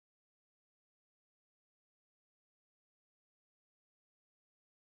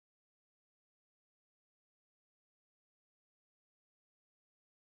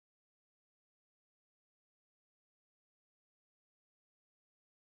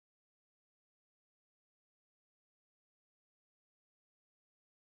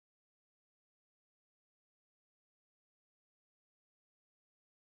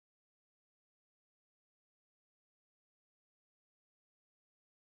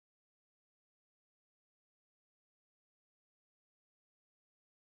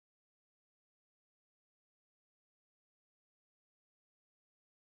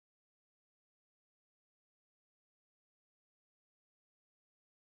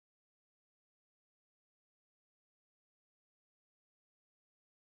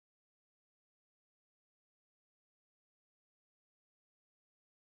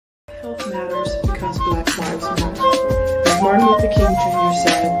health matters because Black lives matter. As Martin Luther King Jr.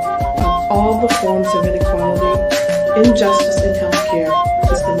 said, of all the forms of inequality, injustice in healthcare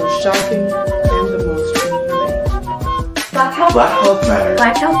is the most shocking and the most inhumane. Black health matters.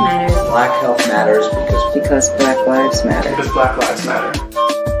 Black health matters. Black health matters because Black lives matter. Because Black lives matter.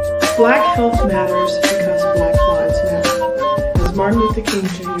 Black health matters because Black lives matter. As Martin Luther King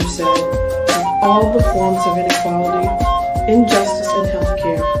Jr. said, of all the forms of inequality, injustice in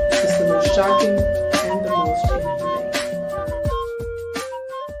healthcare is the most shocking and the most inhumane.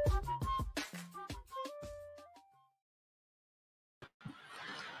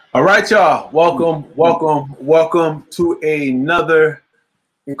 All right, y'all. Welcome to another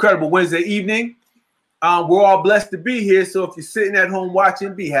incredible Wednesday evening. We're all blessed to be here. So if you're sitting at home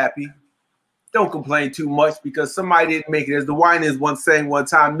watching, be happy. Don't complain too much because somebody didn't make it. As the wine is once saying one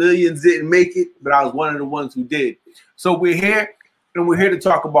time, millions didn't make it, but I was one of the ones who did. So we're here, and we're here to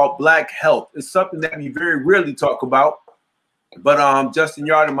talk about Black health. It's something that we very rarely talk about, but Justin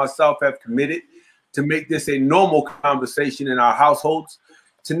Yard and myself have committed to make this a normal conversation in our households.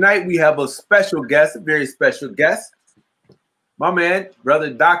 Tonight we have a special guest, a very special guest. My man, brother,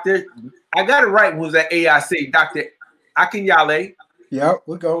 Dr. I got it right. Who's that AIC? Dr. Akinyale. Yeah,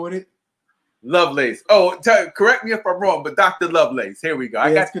 we'll go with it. Lovelace. Oh, correct me if I'm wrong, but Dr. Lovelace. Here we go. Yeah,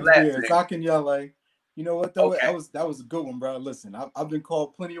 I got the last name. It's Akinyale. You know what though? Okay. That was a good one, bro. Listen, I've been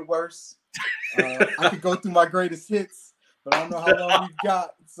called plenty of worse. I could go through my greatest hits, but I don't know how long we've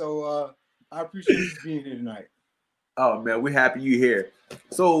got. So I appreciate you being here tonight. Oh man, we're happy you're here.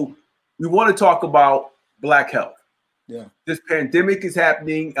 So we want to talk about Black health. Yeah. This pandemic is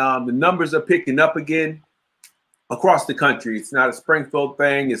happening. The numbers are picking up again across the country. It's not a Springfield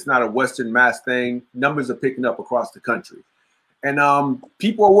thing. It's not a Western Mass thing. Numbers are picking up across the country. And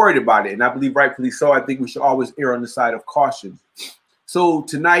people are worried about it. And I believe rightfully so. I think we should always err on the side of caution. So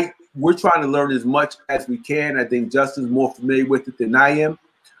tonight, we're trying to learn as much as we can. I think Justin's more familiar with it than I am.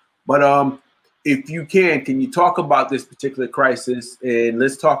 But if you can you talk about this particular crisis? And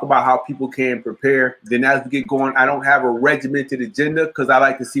let's talk about how people can prepare. Then as we get going, I don't have a regimented agenda because I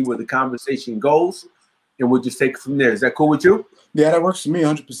like to see where the conversation goes. And we'll just take it from there. Is that cool with you? Yeah, that works for me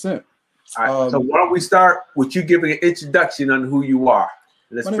 100%. All right, so why don't we start with you giving an introduction on who you are?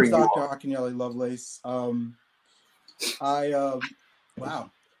 Let's my name is bring you Dr. on. Akinyale Lovelace. I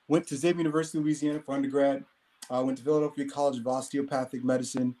went to Xavier University, Louisiana for undergrad. I went to Philadelphia College of Osteopathic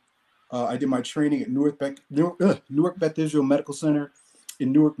Medicine. I did my training at Newark Beth Israel Medical Center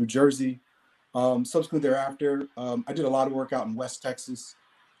in Newark, New Jersey. Subsequently thereafter, I did a lot of work out in West Texas,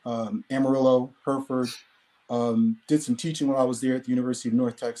 Amarillo, Hereford. Did some teaching while I was there at the University of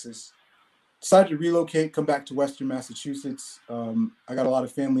North Texas. Decided to relocate, come back to Western Massachusetts. I got a lot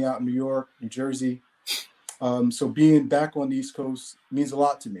of family out in New York, New Jersey. So being back on the East Coast means a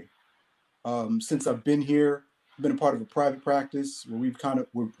lot to me. Since I've been here, I've been a part of a private practice where we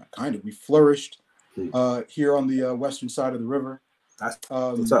flourished here on the western side of the river.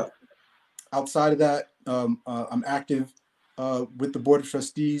 What's up? Outside of that, I'm active with the Board of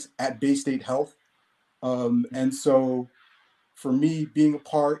Trustees at Bay State Health. And so for me, being a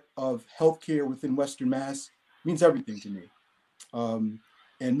part of healthcare within Western Mass means everything to me.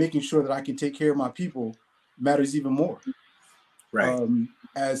 And making sure that I can take care of my people matters even more. Right.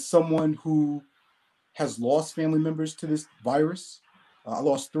 As someone who has lost family members to this virus, I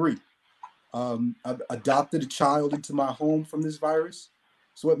lost 3. I've adopted a child into my home from this virus,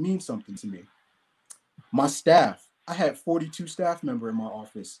 so it means something to me. My staff, I had 42 staff members in my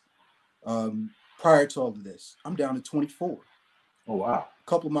office prior to all of this. I'm down to 24. Oh, wow. A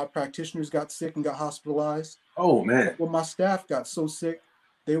couple of my practitioners got sick and got hospitalized. Oh, man. A couple of my staff got so sick,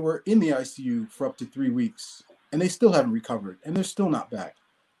 they were in the ICU for up to 3 weeks, and they still haven't recovered, and they're still not back.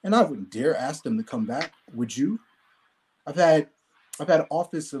 And I wouldn't dare ask them to come back. Would you? I've had an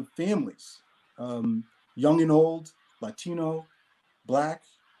office of families, young and old, Latino, Black,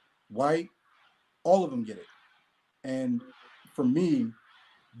 white, all of them get it. And for me,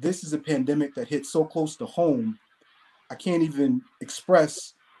 this is a pandemic that hit so close to home, I can't even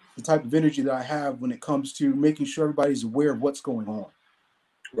express the type of energy that I have when it comes to making sure everybody's aware of what's going on.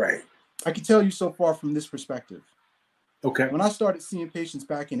 Right. I can tell you so far from this perspective. Okay. When I started seeing patients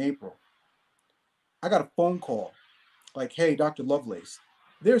back in April, I got a phone call like, hey, Dr. Lovelace,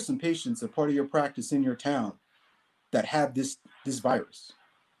 there's some patients, a part of your practice in your town that have this virus.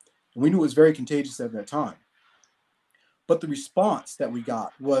 And we knew it was very contagious at that time. But the response that we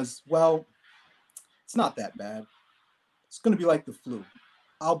got was, well, it's not that bad. It's going to be like the flu.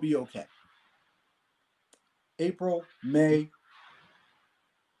 I'll be okay. April, May,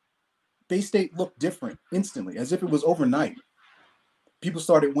 Bay State looked different instantly, as if it was overnight. People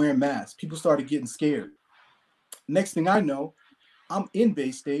started wearing masks. People started getting scared. Next thing I know, I'm in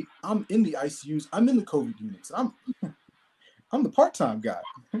Bay State. I'm in the ICUs. I'm in the COVID units. I'm the part-time guy,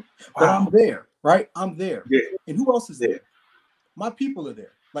 but I'm there, right? I'm there. Yeah. And who else is Yeah. there? My people are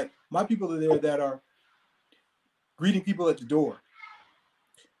there. Like, my people are there that are greeting people at the door,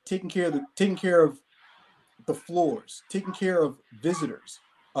 taking care of the floors, taking care of visitors,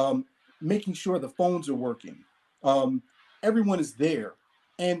 making sure the phones are working. Everyone is there.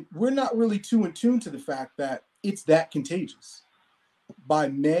 And we're not really too in tune to the fact that it's that contagious. By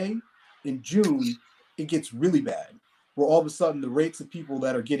May and June, it gets really bad, where all of a sudden the rates of people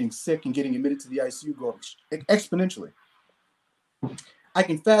that are getting sick and getting admitted to the ICU go up exponentially. I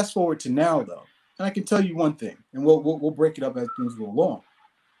can fast forward to now, though, and I can tell you one thing, and we'll break it up as things go along.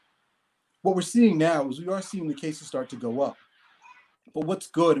 What we're seeing now is we are seeing the cases start to go up. But what's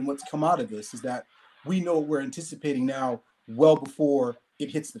good and what's come out of this is that we know what we're anticipating now well before it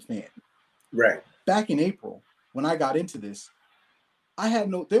hits the fan. Right. Back in April, when I got into this,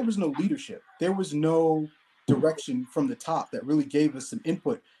 there was no leadership. There was no direction from the top that really gave us some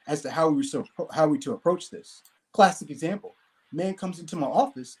input as to how we to approach this. Classic example. Man comes into my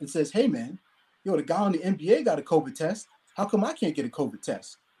office and says, "Hey man, the guy on the NBA got a COVID test. How come I can't get a COVID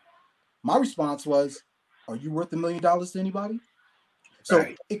test?" My response was, "Are you worth $1 million to anybody?" So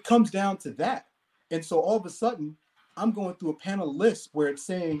Right. It comes down to that. And so all of a sudden, I'm going through a panel list where it's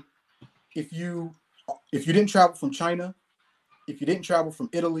saying, if you didn't travel from China, if you didn't travel from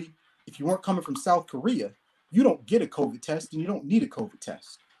Italy, if you weren't coming from South Korea, you don't get a COVID test and you don't need a COVID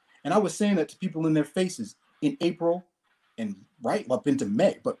test. And I was saying that to people in their faces in April and right up into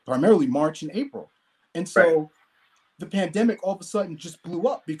May, but primarily March and April. And so the pandemic all of a sudden just blew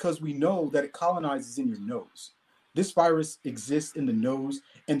up because we know that it colonizes in your nose. This virus exists in the nose.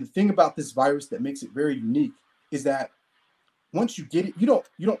 And the thing about this virus that makes it very unique is that once you get it, you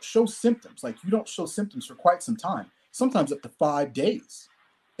don't show symptoms. Like, you don't show symptoms for quite some time, sometimes up to 5 days.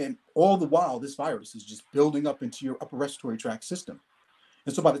 And all the while, this virus is just building up into your upper respiratory tract system.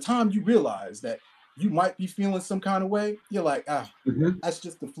 And so by the time you realize that you might be feeling some kind of way, you're like, that's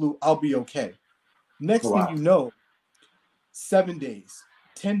just the flu. I'll be okay. Next thing you know, 7 days,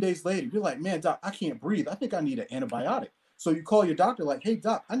 10 days later, you're like, "Man, doc, I can't breathe. I think I need an antibiotic." So you call your doctor like, "Hey,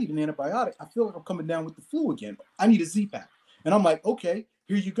 doc, I need an antibiotic. I feel like I'm coming down with the flu again. I need a Z-Pack." And I'm like, "Okay,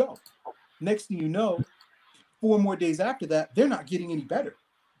 here you go." Next thing you know, 4 more days after that, they're not getting any better.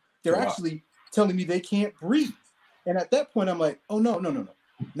 They're actually telling me they can't breathe. And at that point, I'm like, "Oh, no.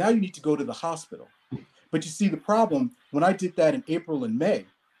 Now you need to go to the hospital." But you see, the problem, when I did that in April and May,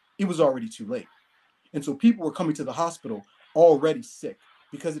 it was already too late. And so people were coming to the hospital already sick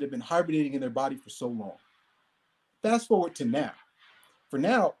because it had been hibernating in their body for so long. Fast forward to now. For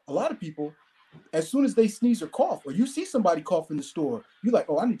now, a lot of people, as soon as they sneeze or cough, or you see somebody cough in the store, you're like,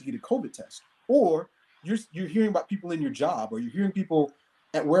 "Oh, I need to get a COVID test." Or you're hearing about people in your job, or you're hearing people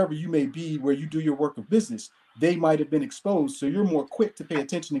at wherever you may be where you do your work of business, they might have been exposed. So you're more quick to pay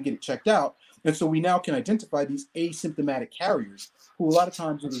attention and get it checked out. And so we now can identify these asymptomatic carriers, who a lot of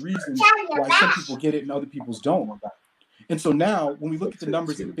times are the reasons why some people get it and other people's don't. And so now when we look at the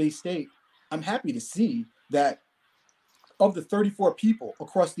numbers at Bay State, I'm happy to see that of the 34 people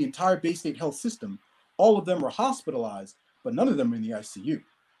across the entire Bay State health system, all of them were hospitalized, but none of them were in the ICU.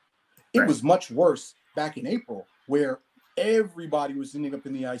 It was much worse back in April, where everybody was ending up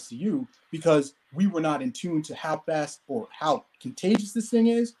in the ICU because we were not in tune to how fast or how contagious this thing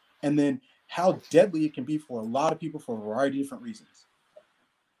is, and then how deadly it can be for a lot of people for a variety of different reasons.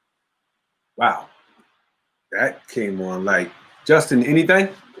 Wow. That came on like, Justin, anything?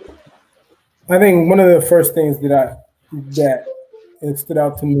 I think one of the first things that it stood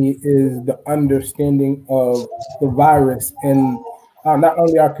out to me is the understanding of the virus and not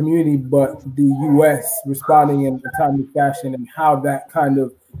only our community, but the U.S. responding in a timely fashion, and how that kind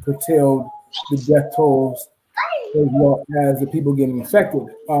of curtailed the death tolls as well as the people getting infected.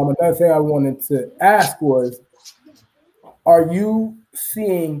 Another thing I wanted to ask was, are you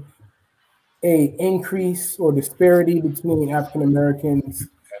seeing an increase or disparity between African Americans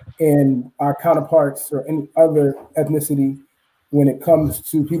and our counterparts or any other ethnicity when it comes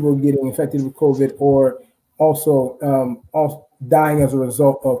to people getting infected with COVID, or also dying as a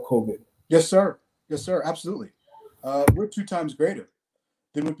result of COVID? Yes, sir. Yes, sir. Absolutely. We're 2 times greater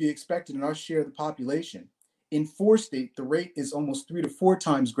than would be expected in our share of the population. In 4 states, the rate is almost 3 to 4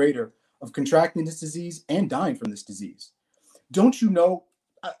 times greater of contracting this disease and dying from this disease. Don't you know?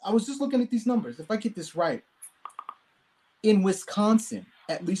 I was just looking at these numbers. If I get this right, in Wisconsin,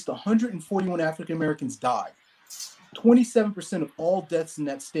 at least 141 African Americans died. 27% of all deaths in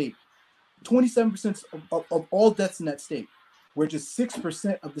that state. 27% of all deaths in that state where just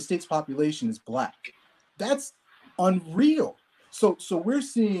 6% of the state's population is Black. That's unreal. So we're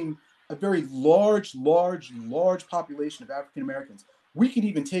seeing a very large population of African Americans. We could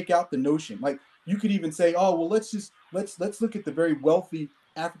even take out the notion, like you could even say, oh, well, let's look at the very wealthy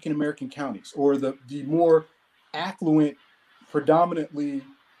African American counties, or the more affluent, predominantly,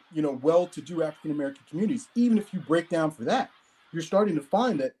 well-to-do African American communities. Even if you break down for that, you're starting to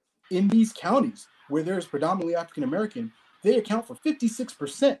find that in these counties where there's predominantly African American, they account for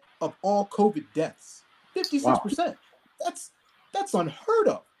 56% of all COVID deaths. 56%. Wow. That's unheard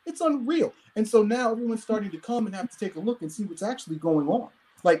of. It's unreal. And so now everyone's starting to come and have to take a look and see what's actually going on.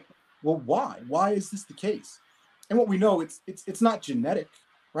 Like, well, why? Why is this the case? And what we know, it's not genetic,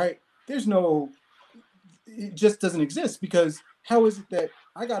 right? It just doesn't exist, because how is it that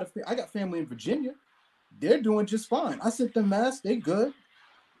I got family in Virginia? They're doing just fine. I sent them masks, they good.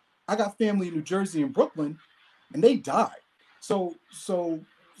 I got family in New Jersey and Brooklyn, and they died. So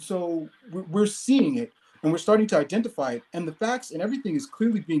we're seeing it, and we're starting to identify it, and the facts and everything is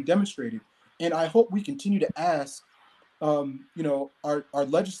clearly being demonstrated. And I hope we continue to ask, our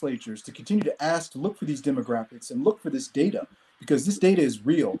legislatures to continue to ask to look for these demographics and look for this data, because this data is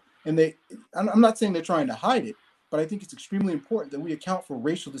real. And I'm not saying they're trying to hide it, but I think it's extremely important that we account for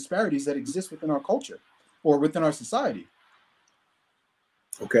racial disparities that exist within our culture or within our society.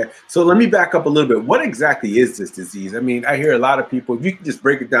 Okay, so let me back up a little bit. What exactly is this disease? I mean, I hear a lot of people, if you can just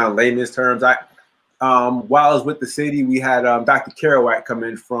break it down in layman's terms. While I was with the city, we had Dr. Kerouac come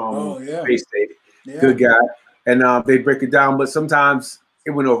in from Bay State. Yeah. Good guy. And they break it down, but sometimes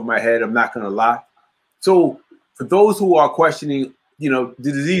it went over my head, I'm not going to lie. So for those who are questioning, the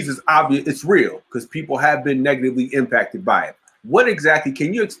disease is obvious, it's real, because people have been negatively impacted by it.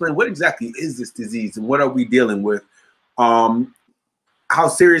 Can you explain what exactly is this disease, and what are we dealing with? How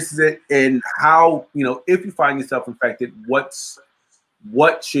serious is it, and how, if you find yourself infected,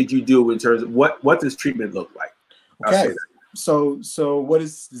 what should you do in terms of what does treatment look like? Okay. So what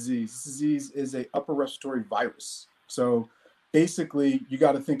is this disease? This disease is a upper respiratory virus. So basically, you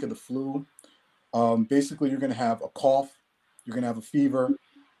got to think of the flu. Basically, you're going to have a cough, you're going to have a fever,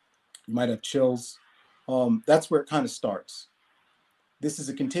 you might have chills. That's where it kind of starts. This is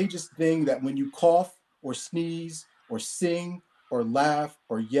a contagious thing that when you cough or sneeze or sing or laugh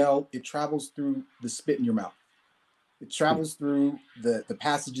or yell, it travels through the spit in your mouth. It travels through the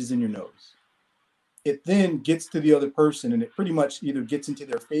passages in your nose. It then gets to the other person, and it pretty much either gets into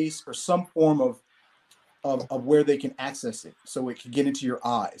their face or some form of where they can access it. So it can get into your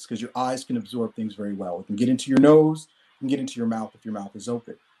eyes, because your eyes can absorb things very well. It can get into your nose, it can get into your mouth if your mouth is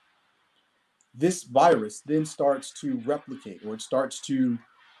open. This virus then starts to replicate, or it starts to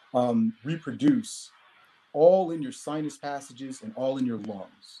reproduce all in your sinus passages and all in your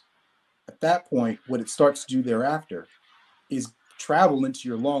lungs. At that point, what it starts to do thereafter is travel into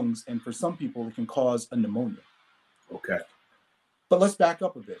your lungs, and for some people, it can cause a pneumonia. Okay. But let's back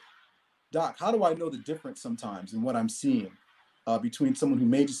up a bit. Doc, how do I know the difference sometimes in what I'm seeing between someone who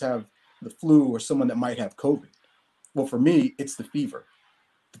may just have the flu or someone that might have COVID? Well, for me, it's the fever.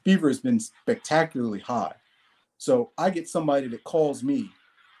 The fever has been spectacularly high. So I get somebody that calls me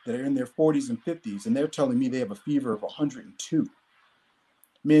that are in their 40s and 50s, and they're telling me they have a fever of 102.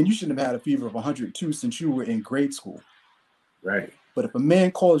 Man, you shouldn't have had a fever of 102 since you were in grade school. Right. But if a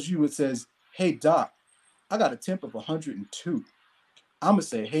man calls you and says, hey, doc, I got a temp of 102, I'm going to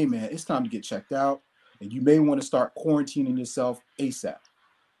say, hey, man, it's time to get checked out, and you may want to start quarantining yourself ASAP.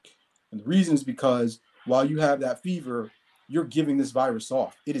 And the reason is because while you have that fever, you're giving this virus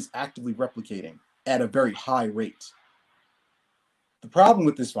off. It is actively replicating at a very high rate. The problem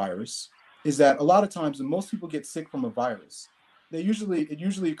with this virus is that a lot of times when most people get sick from a virus, it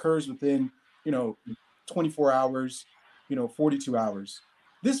usually occurs within, 24 hours, 42 hours.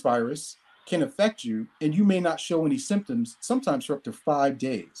 This virus can affect you, and you may not show any symptoms, sometimes for up to 5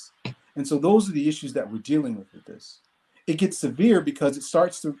 days. And so those are the issues that we're dealing with this. It gets severe because it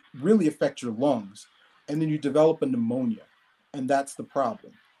starts to really affect your lungs, and then you develop a pneumonia, and that's the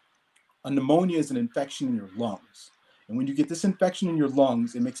problem. A pneumonia is an infection in your lungs. And when you get this infection in your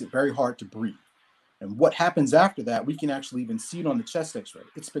lungs, it makes it very hard to breathe. And what happens after that, we can actually even see it on the chest x-ray.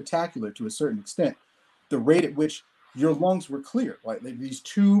 It's spectacular to a certain extent, the rate at which your lungs were clear, right? Like these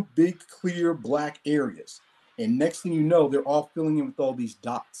two big, clear black areas. And next thing you know, they're all filling in with all these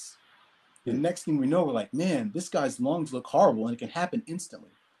dots. And next thing we know, we're like, man, this guy's lungs look horrible, and it can happen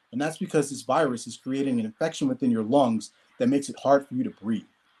instantly. And that's because this virus is creating an infection within your lungs that makes it hard for you to breathe.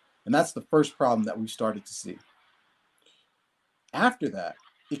 And that's the first problem that we've started to see. After that,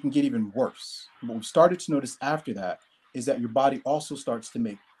 it can get even worse. What we've started to notice after that is that your body also starts to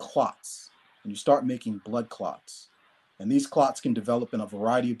make clots, and you start making blood clots. And these clots can develop in a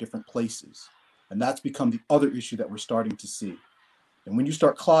variety of different places. And that's become the other issue that we're starting to see. And when you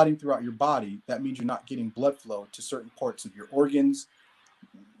start clotting throughout your body, that means you're not getting blood flow to certain parts of your organs,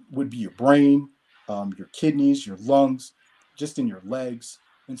 would be your brain, your kidneys, your lungs, just in your legs.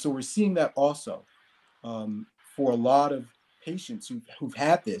 And so we're seeing that also for a lot of patients who've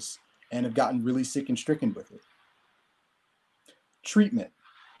had this and have gotten really sick and stricken with it. Treatment.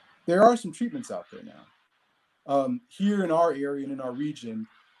 There are some treatments out there now. Here in our area and in our region,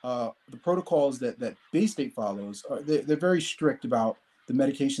 the protocols that Bay State follows, they're very strict about the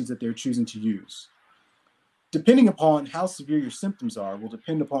medications that they're choosing to use. Depending upon how severe your symptoms are will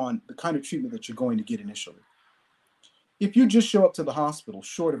depend upon the kind of treatment that you're going to get initially. If you just show up to the hospital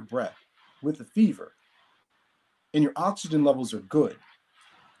short of breath with a fever and your oxygen levels are good,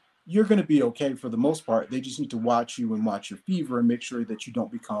 you're going to be okay for the most part. They just need to watch you and watch your fever and make sure that you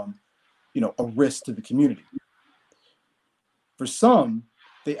don't become, a risk to the community. For some,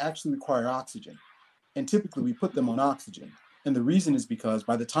 they actually require oxygen. And typically we put them on oxygen. And the reason is because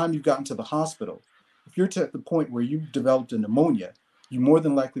by the time you've gotten to the hospital, if you're at the point where you've developed a pneumonia, you more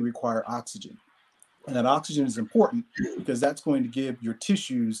than likely require oxygen. And that oxygen is important because that's going to give your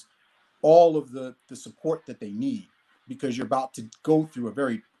tissues all of the support that they need, because you're about to go through a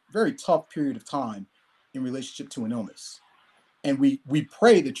very, very tough period of time in relationship to an illness. And we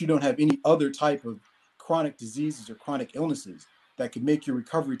pray that you don't have any other type of chronic diseases or chronic illnesses that could make your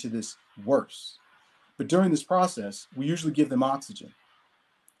recovery to this worse. But during this process, we usually give them oxygen.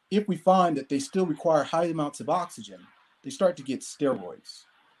 If we find that they still require high amounts of oxygen, they start to get steroids.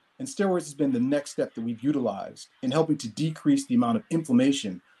 And steroids has been the next step that we've utilized in helping to decrease the amount of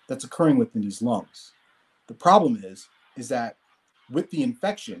inflammation that's occurring within these lungs. The problem is that with the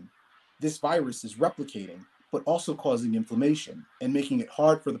infection, this virus is replicating, but also causing inflammation and making it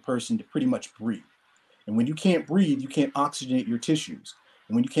hard for the person to pretty much breathe. And when you can't breathe, you can't oxygenate your tissues.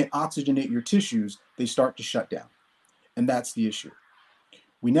 And when you can't oxygenate your tissues, they start to shut down. And that's the issue.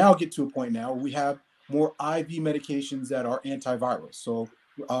 We now get to a point now where we have more IV medications that are antiviral. So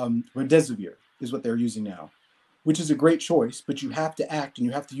remdesivir is what they're using now, which is a great choice, but you have to act and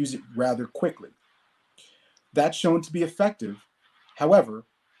you have to use it rather quickly. That's shown to be effective. However,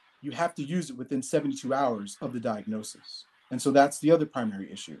 you have to use it within 72 hours of the diagnosis. And so that's the other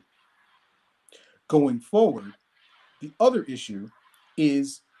primary issue. Going forward, the other issue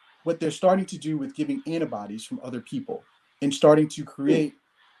is what they're starting to do with giving antibodies from other people and starting to create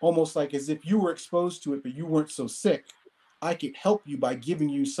almost like as if you were exposed to it, but you weren't so sick. I could help you by giving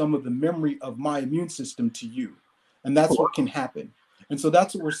you some of the memory of my immune system to you. And that's what can happen. And so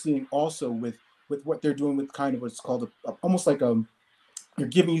that's what we're seeing also with what they're doing with kind of what's called almost like they're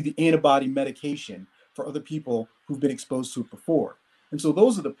giving you the antibody medication for other people who've been exposed to it before. And so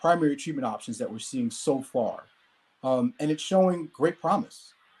those are the primary treatment options that we're seeing so far. And it's showing great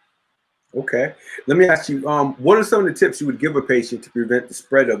promise. Okay. Let me ask you, what are some of the tips you would give a patient to prevent the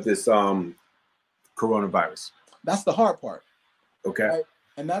spread of this coronavirus? That's the hard part. Okay. Right?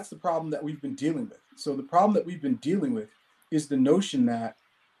 And that's the problem that we've been dealing with. So the problem that we've been dealing with is the notion that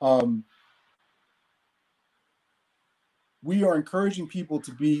we are encouraging people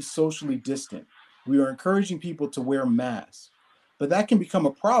to be socially distant. We are encouraging people to wear masks. But that can become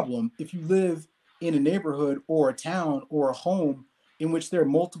a problem if you live in a neighborhood or a town or a home in which there are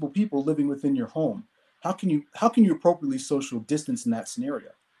multiple people living within your home. How can you appropriately social distance in that scenario?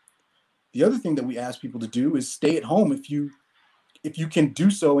 The other thing that we ask people to do is stay at home if you can do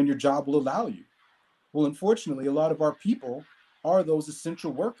so and your job will allow you. Well, unfortunately, a lot of our people are those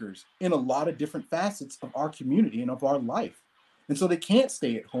essential workers in a lot of different facets of our community and of our life. And so they can't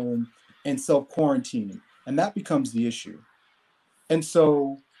stay at home and self-quarantine. And that becomes the issue. And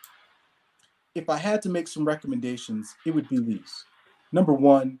so if I had to make some recommendations, it would be these. Number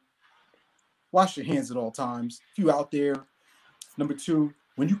one, wash your hands at all times. If you're out there. Number two,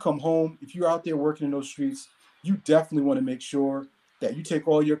 when you come home, if you're out there working in those streets, you definitely want to make sure that you take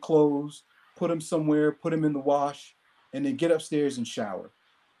all your clothes, put them somewhere, put them in the wash, and then get upstairs and shower.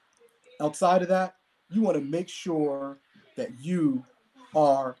 Outside of that, you want to make sure that you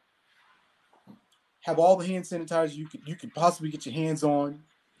have all the hand sanitizer you could possibly get your hands on.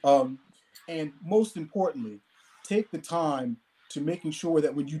 And most importantly, take the time to making sure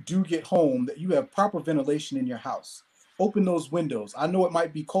that when you do get home, that you have proper ventilation in your house. Open those windows. I know it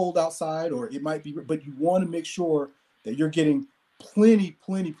might be cold outside or it might be, but you want to make sure that you're getting plenty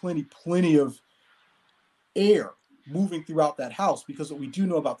of air moving throughout that house, because what we do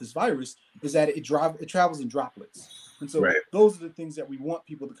know about this virus is that it travels in droplets. And so those are the things that we want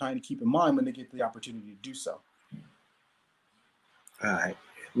people to kind of keep in mind when they get the opportunity to do so. All right.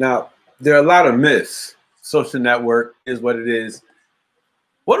 Now, there are a lot of myths social network is what it is.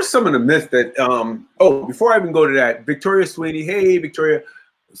 What are some of the myths that, before I even go to that, Victoria Sweeney, hey, Victoria,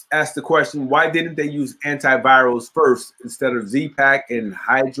 asked the question, why didn't they use antivirals first instead of Z-Pak and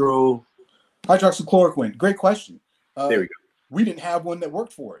hydroxychloroquine? Great question. There we go. We didn't have one that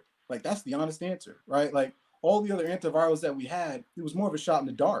worked for it. Like, that's the honest answer, right? Like, all the other antivirals that we had, it was more of a shot in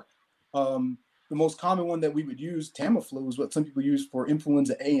the dark. The most common one that we would use, Tamiflu, is what some people use for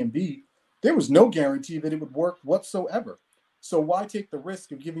influenza A and B. There was no guarantee that it would work whatsoever. So why take the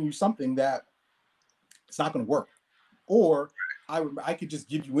risk of giving you something that it's not going to work? Or I could just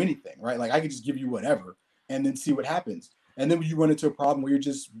give you anything, right? Like, I could just give you whatever and then see what happens. And then when you run into a problem where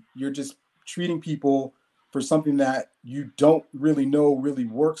you're just treating people for something that you don't really know really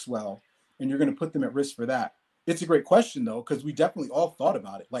works well, and you're going to put them at risk for that. It's a great question, though, because we definitely all thought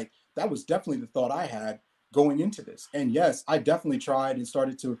about it. Like, that was definitely the thought I had going into this. And yes, I definitely tried and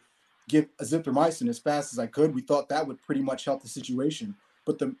started to give azithromycin as fast as I could. We thought that would pretty much help the situation.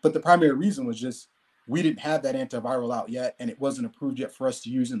 But the primary reason was just we didn't have that antiviral out yet, and it wasn't approved yet for us to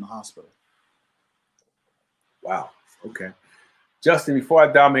use in the hospital. Wow. Okay. Justin, before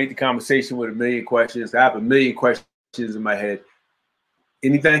I dominate the conversation with a million questions, I have a million questions in my head.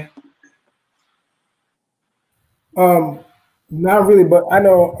 Anything? Not really, but I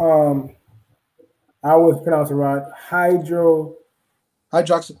know I always pronounce it wrong.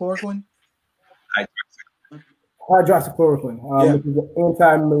 Hydroxychloroquine? Hydroxychloroquine, which is an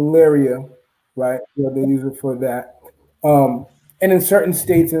anti-malaria, right? They use it for that. And in certain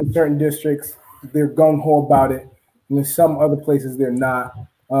states and certain districts, they're gung-ho about it. And in some other places, they're not.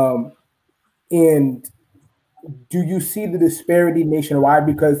 And do you see the disparity nationwide?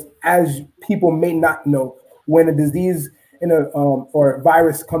 Because as people may not know, when a disease or a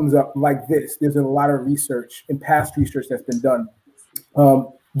virus comes up like this, there's a lot of research and past research that's been done.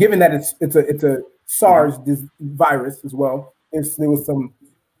 Given that it's a SARS virus as well,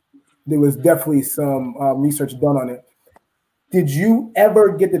 there was definitely some research done on it. Did you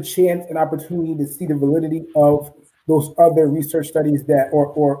ever get the chance and opportunity to see the validity of those other research studies that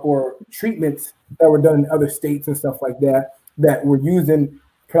or treatments that were done in other states and stuff like that were using?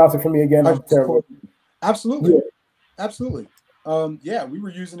 Pronounce it for me again. I'm terrible. Absolutely. Yeah. Absolutely. Yeah, we were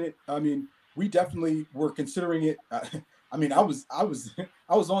using it. I mean, we definitely were considering it. I mean, I was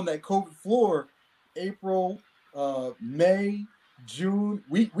on that COVID floor April, May, June.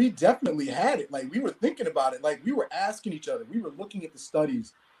 We definitely had it. Like, we were thinking about it. Like, we were asking each other. We were looking at the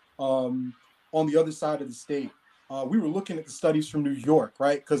studies on the other side of the state. We were looking at the studies from New York,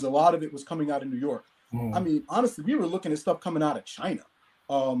 right? Because a lot of it was coming out of New York. I mean, honestly, we were looking at stuff coming out of China.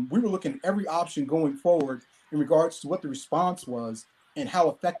 We were looking at every option going forward in regards to what the response was and how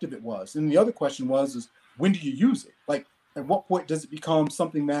effective it was. And the other question was when do you use it? Like, at what point does it become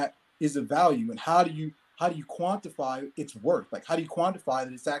something that is of value? And how do you quantify its worth? Like, how do you quantify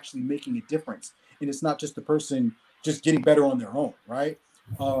that it's actually making a difference and it's not just the person just getting better on their own, right?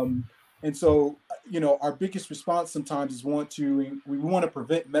 And so, our biggest response sometimes is we want to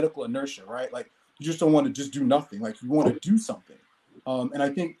prevent medical inertia, right? Like, you just don't want to just do nothing. Like, you want to do something. And I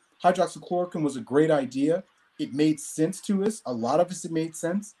think hydroxychloroquine was a great idea. It made sense to us. A lot of us, it made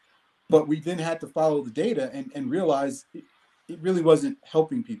sense. But we then had to follow the data and realize it really wasn't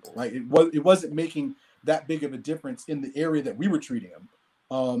helping people. Like, it wasn't making that big of a difference in the area that we were treating them.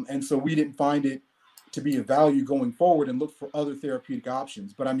 And so we didn't find it to be of value going forward and look for other therapeutic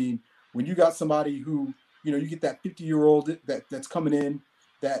options. But I mean, when you got somebody who, you get that 50-year-old that's coming in,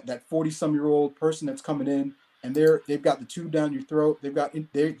 that 40-some-year-old person that's coming in, and they've got the tube down your throat,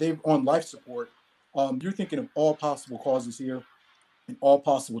 they're on life support. You're thinking of all possible causes here and all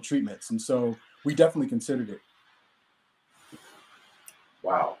possible treatments. And so we definitely considered it.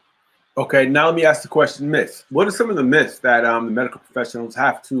 Wow. Okay, now let me ask the question, myths. What are some of the myths that the medical professionals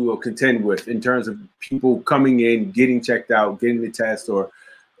have to contend with in terms of people coming in, getting checked out, getting the test, or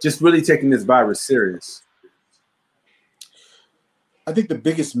just really taking this virus serious? I think the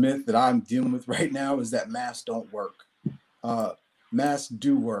biggest myth that I'm dealing with right now is that masks don't work. Masks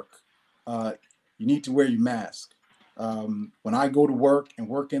do work. You need to wear your mask. When I go to work and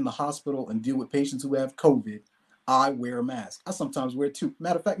work in the hospital and deal with patients who have COVID, I wear a mask. I sometimes wear two.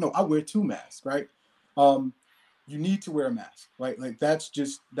 Matter of fact, no, I wear two masks, right? You need to wear a mask, right? Like, that's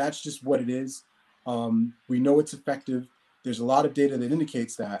just what it is. We know it's effective. There's a lot of data that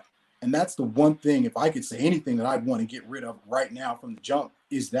indicates that. And that's the one thing, if I could say anything that I'd want to get rid of right now from the jump,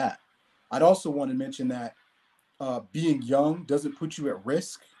 is that. I'd also want to mention that being young doesn't put you at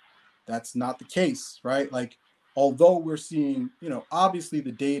risk. That's not the case, right? Like, although we're seeing, obviously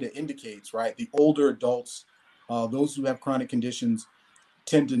the data indicates, right, the older adults, those who have chronic conditions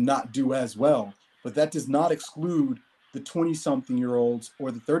tend to not do as well. but that does not exclude the 20-something-year-olds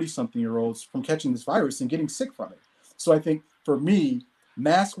or the 30-something-year-olds from catching this virus and getting sick from it. So I think for me,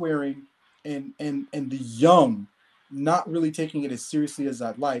 mask wearing and the young not really taking it as seriously as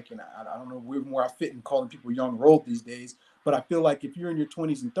I'd like, and I don't know where I fit in calling people young or old these days, but I feel like if you're in your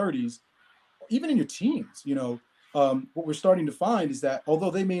 20s and 30s, even in your teens, what we're starting to find is that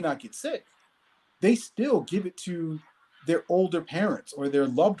although they may not get sick, they still give it to their older parents or their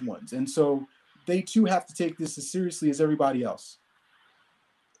loved ones. And so they too have to take this as seriously as everybody else.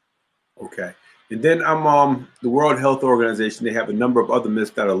 Okay. And then the World Health Organization, they have a number of other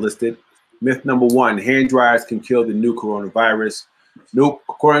myths that are listed. Myth number 1, hand dryers can kill the new coronavirus. Nope.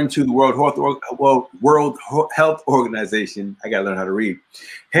 According to the World Health Organization, I got to learn how to read.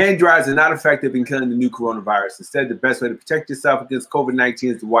 Hand dryers are not effective in killing the new coronavirus. Instead, the best way to protect yourself against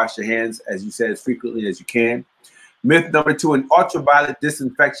COVID-19 is to wash your hands, as you said, as frequently as you can. Myth number 2, an ultraviolet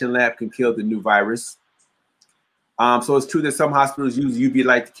disinfection lamp can kill the new virus. So it's true that some hospitals use UV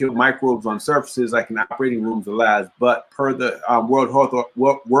light to kill microbes on surfaces like in operating rooms or labs, but per the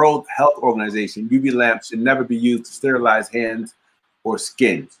World Health Organization, UV lamps should never be used to sterilize hands or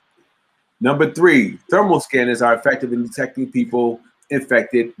skin. Number 3, thermal scanners are effective in detecting people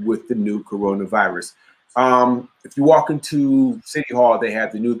infected with the new coronavirus. If you walk into City Hall, they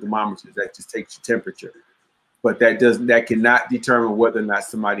have the new thermometers that just takes your temperature, but that cannot determine whether or not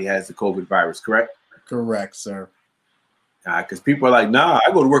somebody has the COVID virus, correct? Correct, sir. Because people are like, nah, I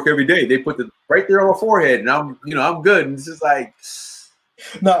go to work every day. They put it right there on my forehead, and I'm good. And it's just like,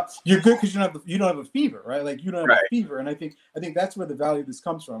 no, you're good because you don't have a fever, right? Like you don't have a fever, and I think that's where the value of this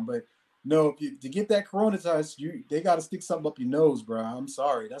comes from. But no, to get that corona test, they got to stick something up your nose, bro. I'm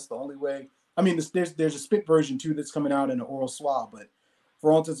sorry, that's the only way. I mean, there's a spit version too that's coming out in an oral swab, but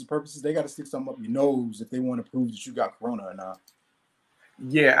for all intents and purposes, they got to stick something up your nose if they want to prove that you got corona or not.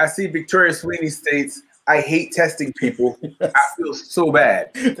 Yeah, I see Victoria Sweeney states, I hate testing people. Yes. I feel so bad.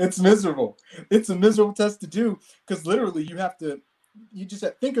 It's miserable. It's a miserable test to do because literally you just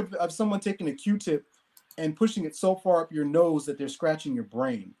have to think of someone taking a Q-tip and pushing it so far up your nose that they're scratching your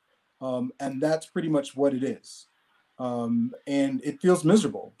brain. And that's pretty much what it is. And it feels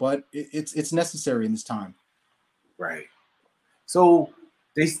miserable, but it's necessary in this time. Right. So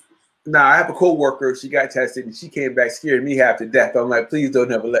I have a coworker. She got tested and she came back scared me half to death. I'm like, please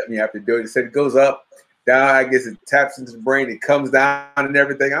don't ever let me have to do it. It said it goes up, down. I guess it taps into the brain. It comes down and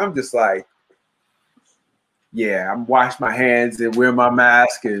everything. I'm just like, yeah, I'm washing my hands and wear my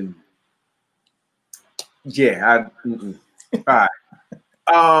mask and yeah. All right.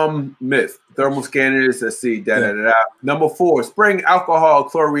 Myth. Thermal scanners. Let's see. Number 4, spraying alcohol,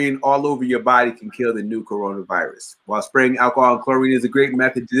 chlorine all over your body can kill the new coronavirus. While spraying alcohol and chlorine is a great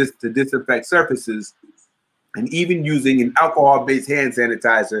method to disinfect surfaces, and even using an alcohol-based hand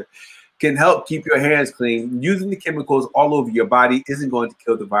sanitizer can help keep your hands clean, using the chemicals all over your body isn't going to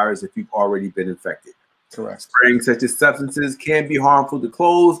kill the virus if you've already been infected. Correct. Spraying such as substances can be harmful to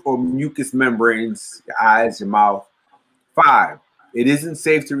clothes or mucous membranes, your eyes, your mouth. 5, it isn't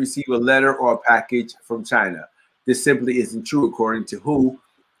safe to receive a letter or a package from China. This simply isn't true, according to WHO,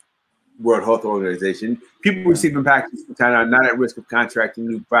 World Health Organization. People receiving packages from China are not at risk of contracting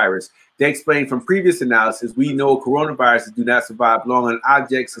the new virus. They explained from previous analysis, we know coronaviruses do not survive long on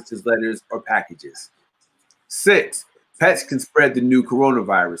objects such as letters or packages. 6, pets can spread the new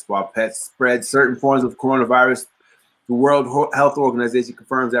coronavirus. While pets spread certain forms of coronavirus, the World Health Organization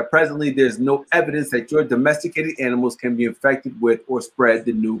confirms that presently there's no evidence that your domesticated animals can be infected with or spread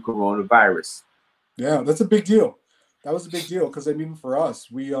the new coronavirus. Yeah, that's a big deal. That was a big deal because I mean, for us,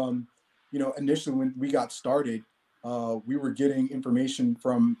 we, initially when we got started, we were getting information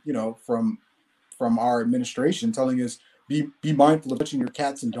from our administration telling us be mindful of touching your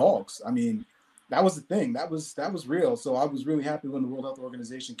cats and dogs. I mean, that was the thing. That was real. So I was really happy when the World Health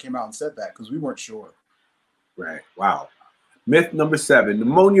Organization came out and said that because we weren't sure. Right. Wow. Myth number 7,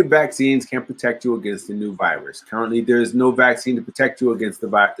 pneumonia vaccines can protect you against the new virus. Currently, there is no vaccine to protect you against the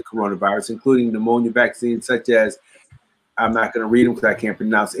coronavirus, including pneumonia vaccines such as, I'm not going to read them because I can't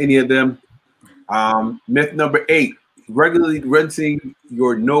pronounce any of them. Myth number 8, regularly rinsing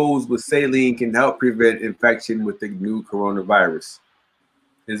your nose with saline can help prevent infection with the new coronavirus.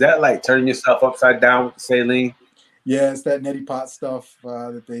 Is that like turning yourself upside down with the saline? Yeah, it's that neti pot stuff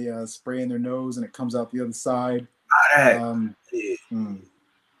that they spray in their nose and it comes out the other side. Yeah,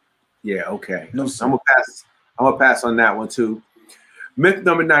 okay. No, I'm gonna pass on that one too. Myth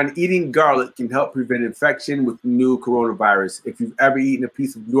number 9, eating garlic can help prevent infection with the new coronavirus. If you've ever eaten a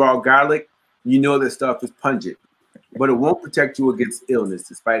piece of raw garlic, you know that stuff is pungent, but it won't protect you against illness,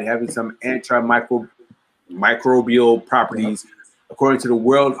 despite having some antimicrobial properties. according to the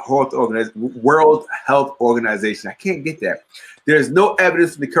World Health Organization. I can't get that. There is no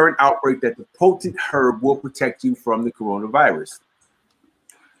evidence in the current outbreak that the potent herb will protect you from the coronavirus.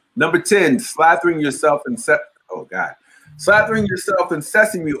 Number 10, slathering yourself in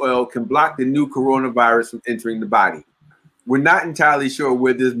sesame oil can block the new coronavirus from entering the body. We're not entirely sure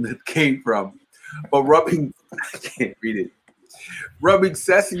where this myth came from, but rubbing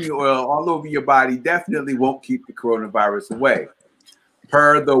sesame oil all over your body definitely won't keep the coronavirus away.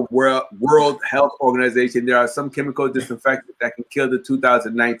 Per the World Health Organization, there are some chemical disinfectants that can kill the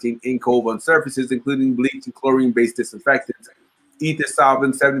 2019 nCoV on surfaces, including bleach and chlorine-based disinfectants, ether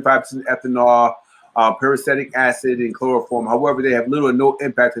solvent, 75% ethanol, peracetic acid, and chloroform. However, they have little or no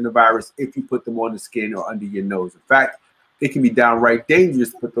impact on the virus if you put them on the skin or under your nose. In fact, it can be downright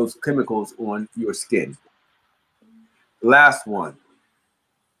dangerous to put those chemicals on your skin. Last one.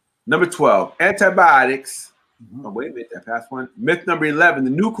 Number 12, antibiotics. Oh, wait a minute, that passed one. Myth number 11,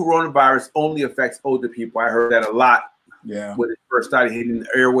 the new coronavirus only affects older people. I heard that a lot. Yeah. When it first started hitting the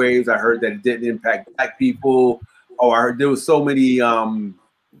airwaves, I heard that it didn't impact Black people. Oh, I heard there was so many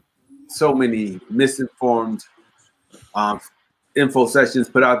misinformed info sessions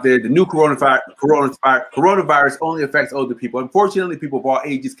put out there. The new coronavirus only affects older people. Unfortunately, people of all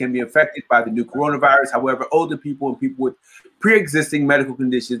ages can be affected by the new coronavirus. However, older people and people with pre-existing medical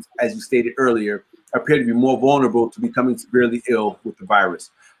conditions, as you stated earlier, appear to be more vulnerable to becoming severely ill with the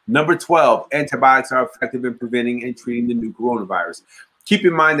virus. Number 12, antibiotics are effective in preventing and treating the new coronavirus. Keep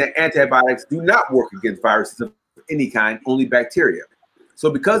in mind that antibiotics do not work against viruses of any kind, only bacteria. So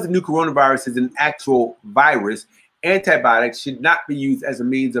because the new coronavirus is an actual virus, antibiotics should not be used as a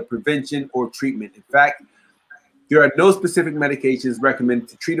means of prevention or treatment. In fact, there are no specific medications recommended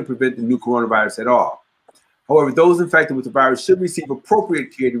to treat or prevent the new coronavirus at all. However, those infected with the virus should receive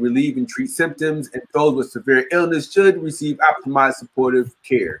appropriate care to relieve and treat symptoms, and those with severe illness should receive optimized supportive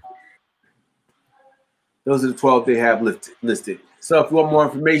care. Those are the 12 they have listed. So if you want more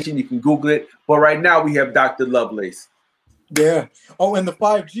information, you can Google it. But right now we have Dr. Lovelace. Yeah. Oh, and the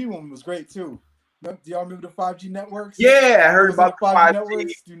 5G one was great too. Do y'all remember the 5G networks? Yeah, I heard about the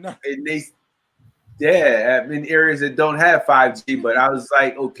 5G networks. And in areas that don't have 5G, but I was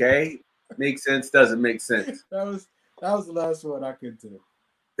like, okay, makes sense, doesn't make sense. That was the last one I could do.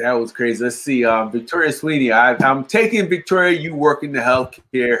 That was crazy. Let's see, Victoria Sweeney. I'm taking Victoria. You work in the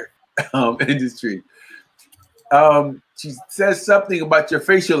healthcare industry. She says something about your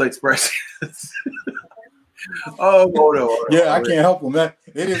facial expressions. Oh, hold on. Yeah, I can't help them, man.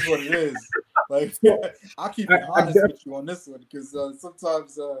 It is what it is. Like, I'll keep it honest with you on this one because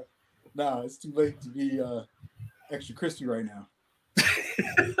sometimes, it's too late to be extra crispy right now.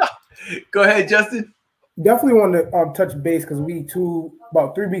 Go ahead, Justin. Definitely want to touch base because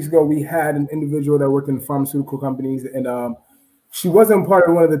about 3 weeks ago, we had an individual that worked in pharmaceutical companies, and she wasn't part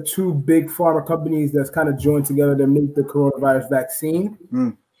of one of the 2 big pharma companies that's kind of joined together to make the coronavirus vaccine.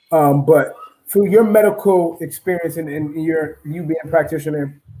 But through your medical experience and you being a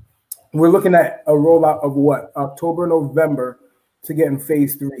practitioner, we're looking at a rollout of October, November to get in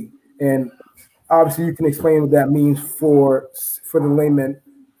phase 3. And obviously you can explain what that means for the layman.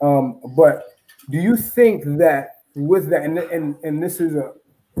 But do you think that with that, and this is a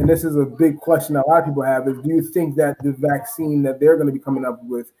big question that a lot of people have, is do you think that the vaccine that they're going to be coming up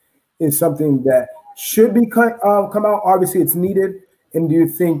with is something that should be come out? Obviously it's needed. And do you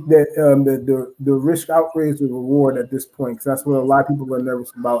think that the risk outweighs the reward at this point? Because that's what a lot of people are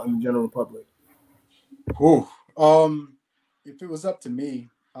nervous about in the general public. If it was up to me,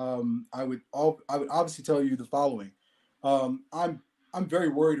 I would obviously tell you the following. I'm very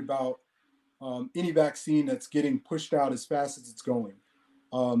worried about any vaccine that's getting pushed out as fast as it's going.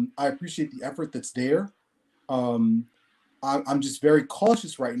 I appreciate the effort that's there. I'm just very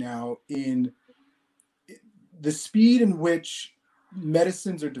cautious right now in the speed in which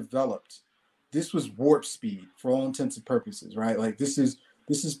medicines are developed. This was warp speed for all intents and purposes, right? Like this is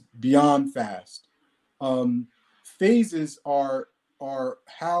beyond fast. Phases are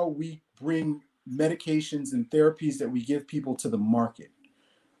how we bring medications and therapies that we give people to the market.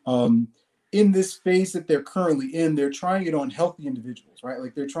 In this phase that they're currently in, they're trying it on healthy individuals, right?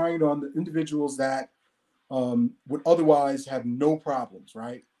 Like they're trying it on the individuals that would otherwise have no problems,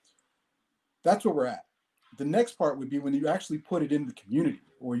 right? That's where we're at. The next part would be when you actually put it in the community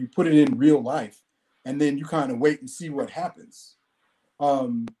or you put it in real life, and then you kind of wait and see what happens.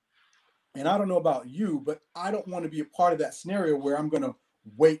 And I don't know about you, but I don't want to be a part of that scenario where I'm going to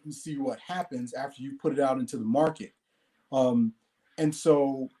wait and see what happens after you put it out into the market. And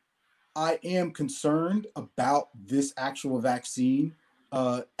so I am concerned about this actual vaccine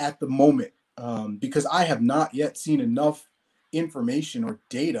at the moment because I have not yet seen enough information or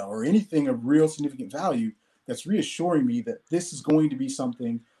data or anything of real significant value that's reassuring me that this is going to be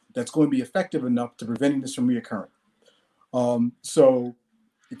something that's going to be effective enough to preventing this from reoccurring. So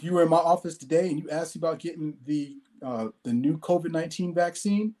if you were in my office today and you asked about getting the new COVID-19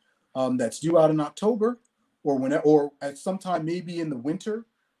 vaccine that's due out in October, or at some time maybe in the winter,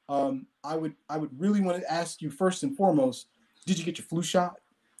 I would really want to ask you first and foremost, did you get your flu shot?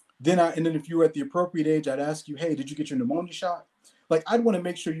 And then if you were at the appropriate age, I'd ask you, hey, did you get your pneumonia shot? Like, I'd want to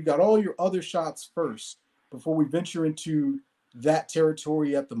make sure you got all your other shots first before we venture into that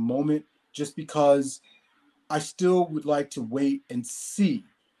territory at the moment, just because I still would like to wait and see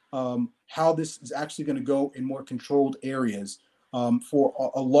how this is actually going to go in more controlled areas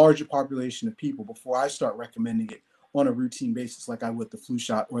for a larger population of people before I start recommending it on a routine basis like I would the flu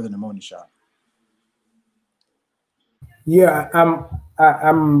shot or the pneumonia shot. Yeah,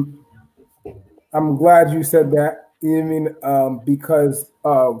 I'm glad you said that. I mean, because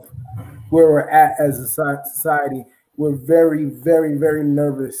of where we're at as a society, we're very, very, very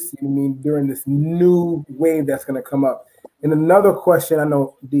nervous. I mean, during this new wave that's going to come up. And another question, I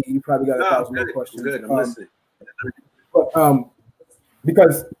know D, you probably got 1,000 more questions. Good, I'm listening. But,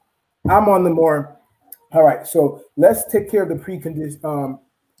 because I'm on the more. All right, so let's take care of the preconditions,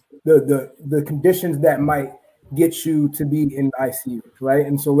 the conditions that might get you to be in ICU, right?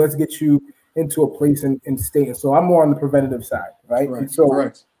 And so let's get you into a place and stay. And so I'm more on the preventative side, right? Correct. And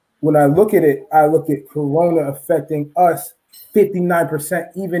so when I look at it, I look at corona affecting us 59%,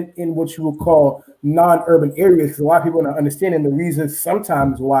 even in what you would call non-urban areas. Because a lot of people are not understanding the reasons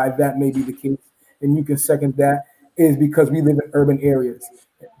sometimes why that may be the case, and you can second that, is because we live in urban areas.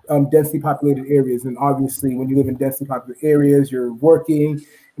 Densely populated areas, and obviously when you live in densely populated areas, you're working,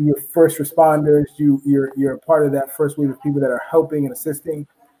 and you're first responders, you're a part of that first wave of people that are helping and assisting.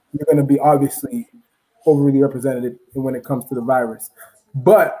 You're going to be obviously overly represented when it comes to the virus.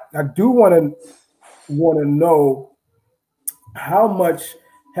 But I do want to know, how much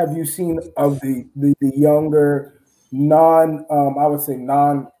have you seen of the younger I would say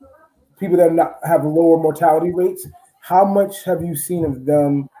people that have lower mortality rates? How much have you seen of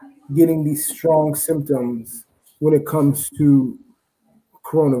them getting these strong symptoms when it comes to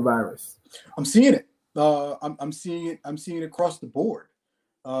coronavirus? I'm seeing it. I'm seeing it. I'm seeing it across the board.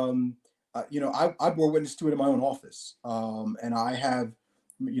 I bore witness to it in my own office, and I have,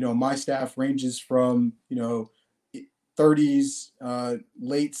 my staff ranges from 30s,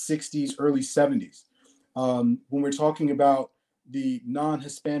 late 60s, early 70s. When we're talking about the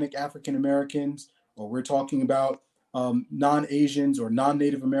non-Hispanic African Americans, or we're talking about non-Asians or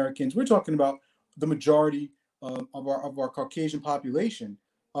non-Native Americans, we're talking about the majority of our Caucasian population.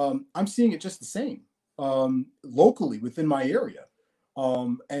 I'm seeing it just the same locally within my area.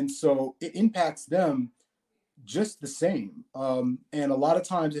 And so it impacts them just the same. And a lot of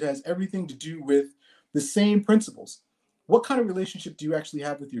times it has everything to do with the same principles. What kind of relationship do you actually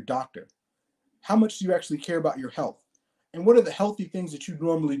have with your doctor? How much do you actually care about your health? And what are the healthy things that you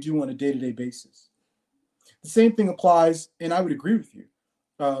normally do on a day-to-day basis? The same thing applies, and I would agree with you.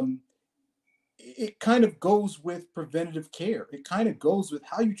 It kind of goes with preventative care. It kind of goes with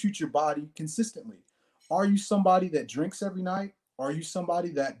how you treat your body consistently. Are you somebody that drinks every night? Are you somebody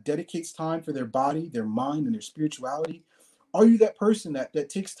that dedicates time for their body, their mind, and their spirituality? Are you that person that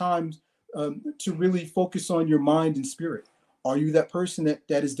takes time to really focus on your mind and spirit? Are you that person that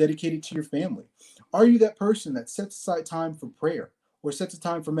is dedicated to your family? Are you that person that sets aside time for prayer or sets aside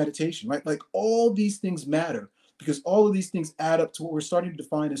time for meditation, right? Like, all these things matter, because all of these things add up to what we're starting to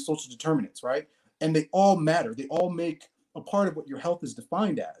define as social determinants, right? And they all matter. They all make a part of what your health is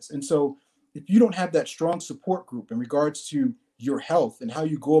defined as. And so if you don't have that strong support group in regards to your health and how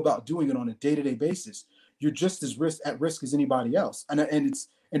you go about doing it on a day-to-day basis, you're just as at risk as anybody else. And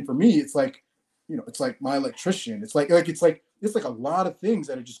for me, it's like, it's like my electrician. It's like a lot of things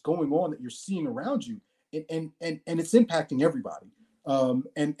that are just going on that you're seeing around you, and it's impacting everybody.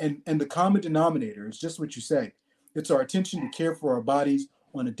 And the common denominator is just what you say. It's our attention to care for our bodies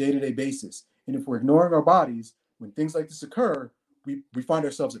on a day-to-day basis. And if we're ignoring our bodies when things like this occur, we find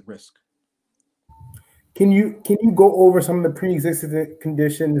ourselves at risk. Can you go over some of the pre-existing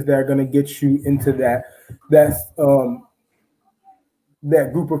conditions that are going to get you into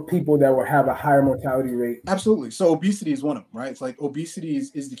that group of people that will have a higher mortality rate? Absolutely. So obesity is one of them, right? It's like obesity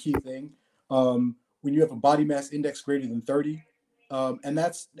is the key thing. When you have a body mass index greater than 30,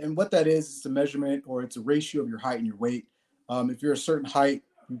 and what that is, it's a measurement, or it's a ratio of your height and your weight. If you're a certain height,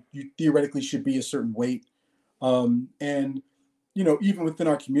 you theoretically should be a certain weight. And even within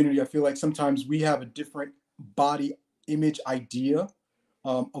our community, I feel like sometimes we have a different body image idea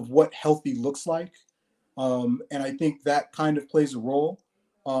of what healthy looks like. And I think that kind of plays a role.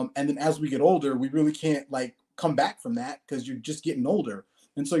 And then as we get older, we really can't like come back from that because you're just getting older.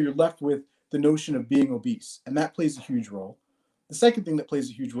 And so you're left with the notion of being obese, and that plays a huge role. The second thing that plays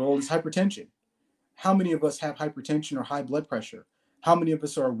a huge role is hypertension. How many of us have hypertension or high blood pressure? How many of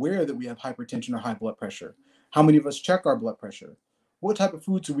us are aware that we have hypertension or high blood pressure? How many of us check our blood pressure? What type of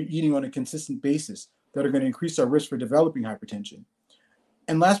foods are we eating on a consistent basis that are going to increase our risk for developing hypertension?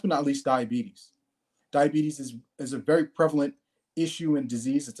 And last but not least, diabetes. Diabetes is a very prevalent issue and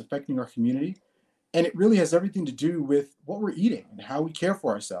disease that's affecting our community. And it really has everything to do with what we're eating and how we care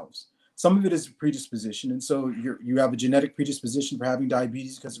for ourselves. Some of it is predisposition. And so you have a genetic predisposition for having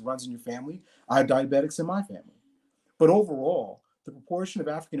diabetes because it runs in your family. I have diabetics in my family. But overall, the proportion of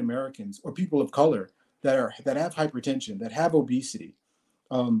African Americans or people of color that have hypertension, that have obesity,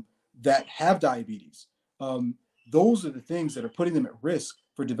 that have diabetes, those are the things that are putting them at risk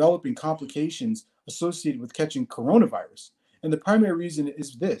for developing complications associated with catching coronavirus. And the primary reason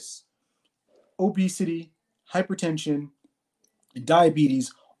is this: obesity, hypertension, and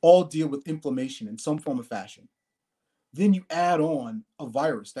diabetes all deal with inflammation in some form or fashion. Then you add on a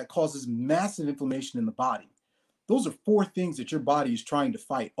virus that causes massive inflammation in the body. Those are four things that your body is trying to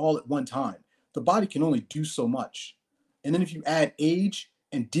fight all at one time. The body can only do so much. And then if you add age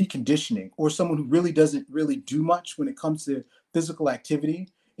and deconditioning, or someone who really doesn't really do much when it comes to physical activity,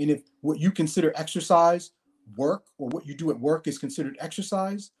 and if what you consider exercise work, or what you do at work is considered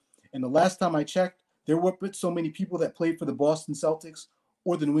exercise, and the last time I checked, there weren't so many people that played for the Boston Celtics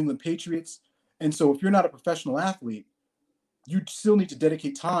or the New England Patriots. And so if you're not a professional athlete, you still need to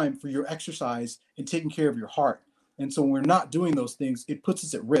dedicate time for your exercise and taking care of your heart. And so when we're not doing those things, it puts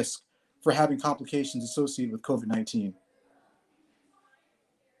us at risk for having complications associated with COVID-19.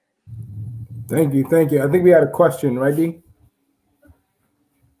 Thank you. I think we had a question, right, D?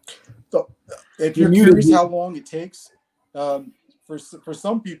 So if you're curious how long it takes, for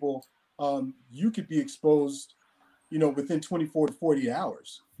some people, you could be exposed, within 24 to 48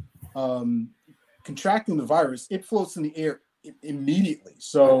 hours. Contracting the virus, it floats in the air immediately.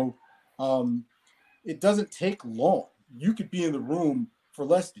 So it doesn't take long. You could be in the room for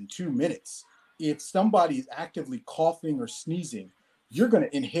less than 2 minutes. If somebody is actively coughing or sneezing, you're going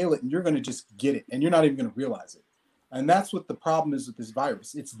to inhale it and you're going to just get it, and you're not even going to realize it. And that's what the problem is with this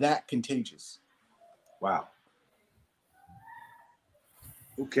virus. It's that contagious. Wow.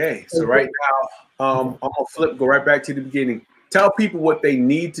 Okay, so right now, I'm gonna go right back to the beginning. Tell people what they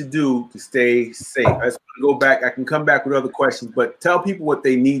need to do to stay safe. I just want to go back. I can come back with other questions, but tell people what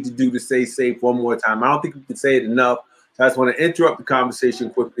they need to do to stay safe one more time. I don't think we can say it enough. So I just want to interrupt the conversation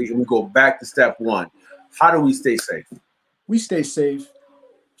quickly, and we go back to step one. How do we stay safe? We stay safe.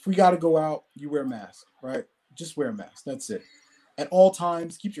 If we got to go out, you wear a mask, right? Just wear a mask. That's it. At all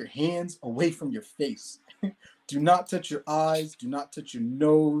times, keep your hands away from your face. Do not touch your eyes. Do not touch your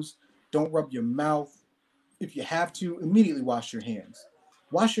nose. Don't rub your mouth. If you have to, immediately wash your hands.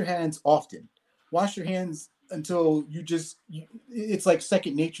 Wash your hands often. Wash your hands until it's like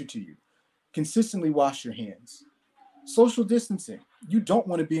second nature to you. Consistently wash your hands. Social distancing. You don't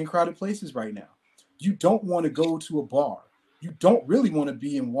want to be in crowded places right now. You don't want to go to a bar. You don't really want to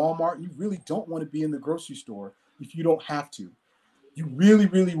be in Walmart. You really don't want to be in the grocery store if you don't have to. You really,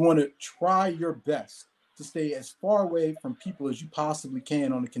 really want to try your best to stay as far away from people as you possibly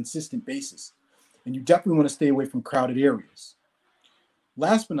can on a consistent basis. And you definitely want to stay away from crowded areas.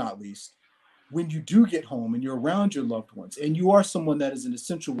 Last but not least, when you do get home and you're around your loved ones, and you are someone that is an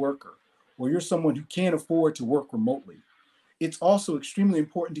essential worker, or you're someone who can't afford to work remotely, it's also extremely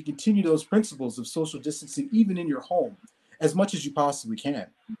important to continue those principles of social distancing even in your home as much as you possibly can.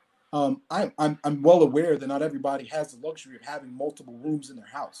 I'm well aware that not everybody has the luxury of having multiple rooms in their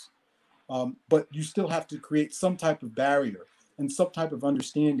house, but you still have to create some type of barrier and some type of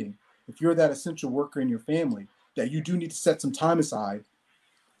understanding. If you're that essential worker in your family, that you do need to set some time aside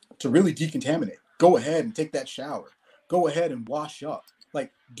to really decontaminate. Go ahead and take that shower. Go ahead and wash up.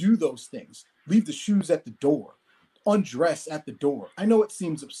 Like, do those things. Leave the shoes at the door. Undress at the door. I know it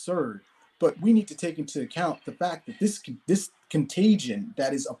seems absurd, but we need to take into account the fact that this contagion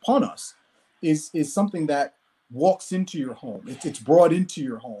that is upon us is something that walks into your home. It's brought into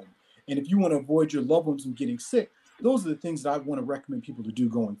your home. And if you want to avoid your loved ones from getting sick, those are the things that I want to recommend people to do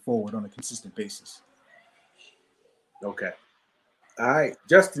going forward on a consistent basis. Okay. All right.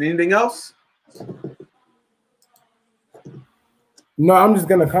 Justin, anything else? No, I'm just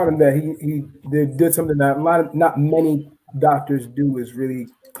going to comment that he did something that not many doctors do, is really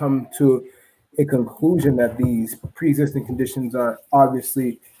come to a conclusion that these pre-existing conditions are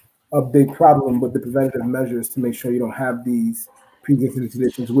obviously a big problem, but the preventative measures to make sure you don't have these pre-existing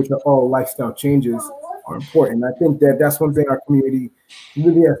conditions, which are all lifestyle changes, are important. I think that that's one thing our community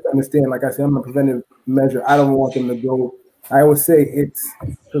really has to understand. Like I said, I'm a preventive measure. I don't want them to go. I always say it's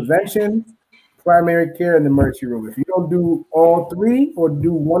prevention, primary care, and the emergency room. If you don't do all three or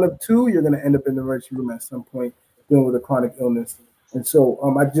do one of two, you're going to end up in the emergency room at some point dealing with a chronic illness. And so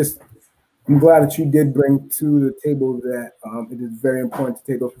I'm glad that you did bring to the table that it is very important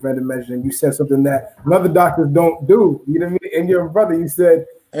to take those preventive measures. And you said something that other doctors don't do. You know what I mean? And your brother, you said,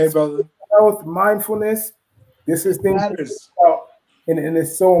 hey, brother, health, mindfulness, this is things matters. And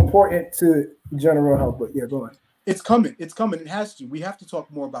it's so important to general health. But yeah, go on. It's coming. It's coming. It has to. We have to talk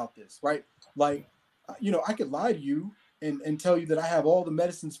more about this, right? Like, I could lie to you and tell you that I have all the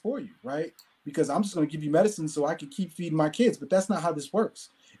medicines for you, right? Because I'm just going to give you medicine so I can keep feeding my kids. But that's not how this works.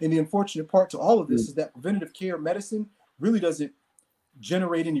 And the unfortunate part to all of this is that preventative care medicine really doesn't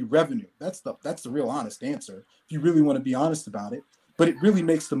generate any revenue. That's the real honest answer, if you really want to be honest about it. But it really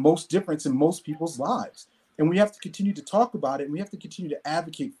makes the most difference in most people's lives. And we have to continue to talk about it, and we have to continue to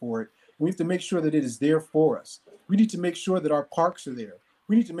advocate for it. And we have to make sure that it is there for us. We need to make sure that our parks are there.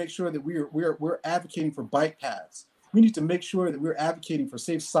 We need to make sure that we're advocating for bike paths. We need to make sure that we're advocating for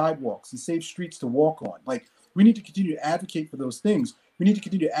safe sidewalks and safe streets to walk on. Like, we need to continue to advocate for those things. We need to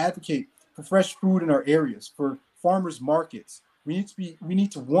continue to advocate for fresh food in our areas, for farmers markets. We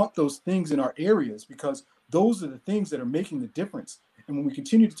need to want those things in our areas, because those are the things that are making the difference. And when we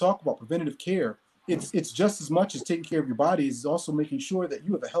continue to talk about preventative care, it's just as much as taking care of your body is also making sure that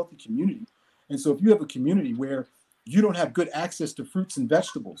you have a healthy community. And so if you have a community where you don't have good access to fruits and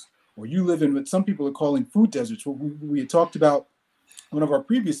vegetables, or you live in what some people are calling food deserts, what we had talked about in one of our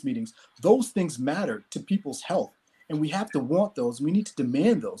previous meetings, those things matter to people's health. And we have to want those. We need to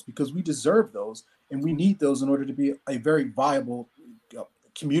demand those because we deserve those. And we need those in order to be a very viable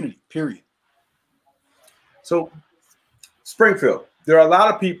community, period. So, Springfield, there are a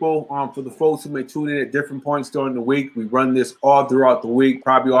lot of people, for the folks who may tune in at different points during the week. We run this all throughout the week,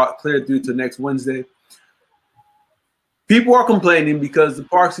 probably all clear through to next Wednesday. People are complaining because the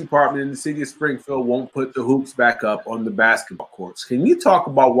Parks Department in the city of Springfield won't put the hoops back up on the basketball courts. Can you talk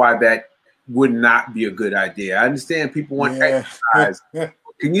about why that would not be a good idea? I understand people want exercise.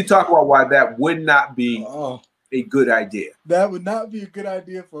 Can you talk about why that would not be a good idea? That would not be a good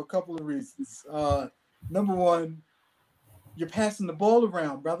idea for a couple of reasons. Number one, you're passing the ball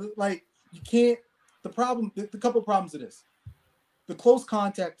around, brother. Like, you can't. The couple of problems of this. The close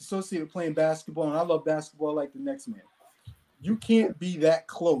contact associated with playing basketball, and I love basketball like the next man. You can't be that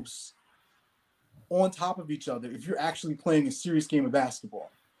close on top of each other if you're actually playing a serious game of basketball.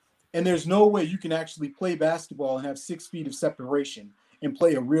 And there's no way you can actually play basketball and have 6 feet of separation and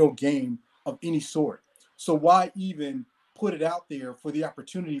play a real game of any sort. So why even put it out there for the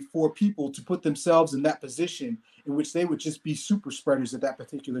opportunity for people to put themselves in that position in which they would just be super spreaders at that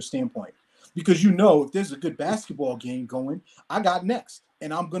particular standpoint? Because if there's a good basketball game going, I got next.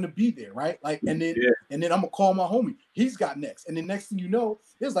 And I'm gonna be there, right? Like, and then I'm gonna call my homie. He's got next. And then next thing you know,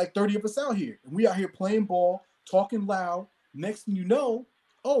 there's like 30 of us out here. And we out here playing ball, talking loud. Next thing you know,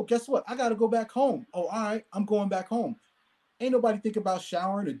 oh, guess what? I gotta go back home. Oh, all right, I'm going back home. Ain't nobody think about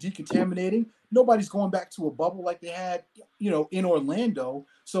showering or decontaminating. Nobody's going back to a bubble like they had, in Orlando.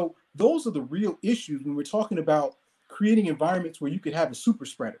 So those are the real issues when we're talking about creating environments where you could have a super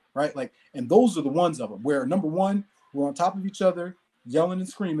spreader, right? Like, and those are the ones of them where, number one, we're on top of each other, yelling and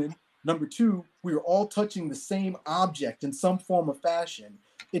screaming. Number two, we are all touching the same object in some form or fashion.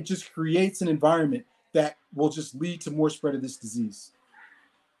 It just creates an environment that will just lead to more spread of this disease.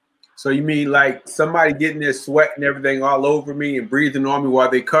 So you mean like somebody getting their sweat and everything all over me and breathing on me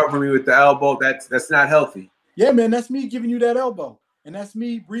while they cover me with the elbow? That's not healthy. Yeah, man, that's me giving you that elbow. And that's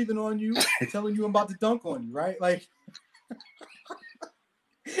me breathing on you, telling you I'm about to dunk on you, right? Like,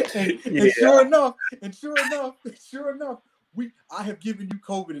 and sure enough, I have given you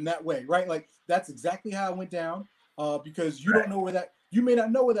COVID in that way, right? Like, that's exactly how it went down. Because you don't know you may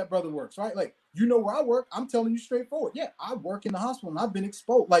not know where that brother works, right? Like, you know where I work. I'm telling you straightforward. Yeah, I work in the hospital and I've been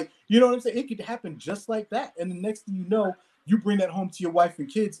exposed. Like, you know what I'm saying? It could happen just like that. And the next thing you know, you bring that home to your wife and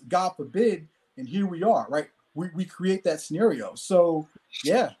kids, God forbid, and here we are, right? We create that scenario. So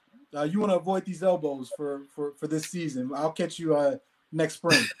yeah, you want to avoid these elbows for this season. I'll catch you next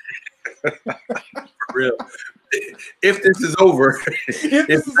spring. For real. If this is over,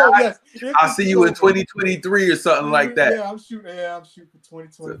 I'll see you in 2023 or something like that. Yeah, I'm shooting for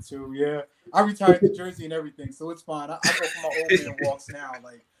 2022. Yeah, I retired the jersey and everything, so it's fine. I go for my old man walks now.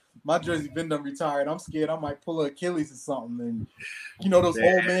 Like, my jersey been done retired. I'm scared I might pull an Achilles or something, and those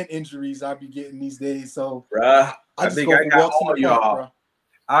old man injuries I be getting these days. So bruh, I think I got all y'all.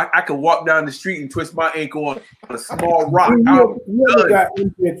 I can walk down the street and twist my ankle on a small rock. You never got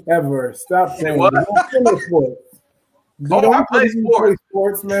injured ever. Stop Say saying what? Don't I play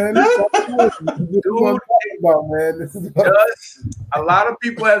sports, man. Dude, about, man. This is a lot of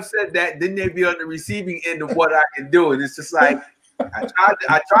people have said that. Then they be on the receiving end of what I can do, and it's just like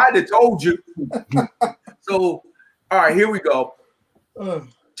I tried to told you. So, all right, here we go.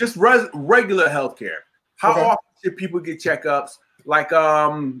 Just regular healthcare. How often should people get checkups? Like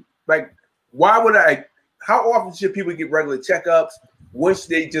why would I? How often should people get regular checkups? Which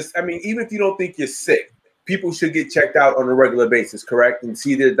they just, I mean, even if you don't think you're sick, people should get checked out on a regular basis, correct? And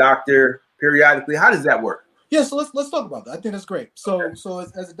see their doctor periodically. How does that work? Yeah, so let's talk about that. I think that's great. So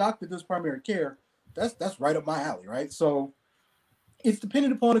as a doctor that does primary care, that's right up my alley, right? So it's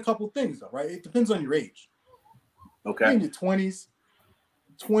dependent upon a couple of things, though, right? It depends on your age. Okay. In your 20s,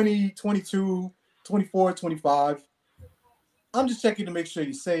 20, 22, 24, 25. I'm just checking to make sure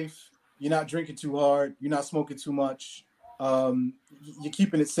you're safe. You're not drinking too hard. You're not smoking too much. You're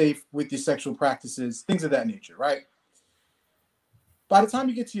keeping it safe with your sexual practices, things of that nature, right? By the time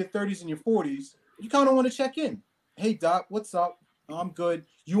you get to your 30s and your 40s, you kind of want to check in. Hey, doc, what's up? I'm good.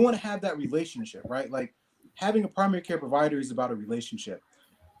 You want to have that relationship, right? Like having a primary care provider is about a relationship.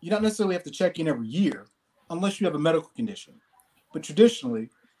 You don't necessarily have to check in every year unless you have a medical condition. But traditionally,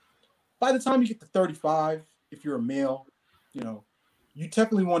 by the time you get to 35, if you're a male, you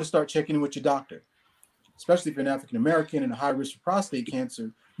definitely want to start checking in with your doctor, especially if you're an African-American and a high risk for prostate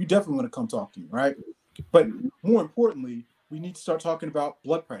cancer. You definitely want to come talk to me, right? But more importantly, we need to start talking about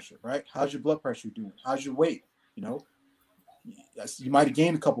blood pressure, right? How's your blood pressure doing? How's your weight? You might have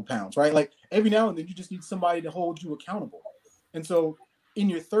gained a couple pounds, right? Like every now and then you just need somebody to hold you accountable. And so in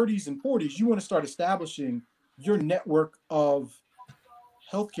your 30s and 40s, you want to start establishing your network of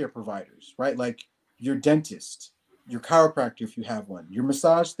healthcare providers, right? Like your dentist, your chiropractor, if you have one, your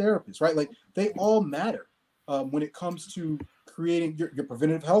massage therapist, right? Like they all matter when it comes to creating your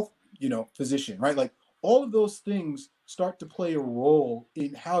preventative health, physician, right? Like all of those things start to play a role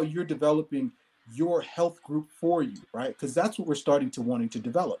in how you're developing your health group for you, right? Because that's what we're starting to wanting to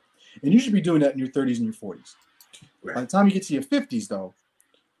develop. And you should be doing that in your 30s and your 40s. Right. By the time you get to your 50s, though,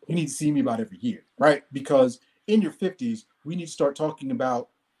 you need to see me about every year, right? Because in your 50s, we need to start talking about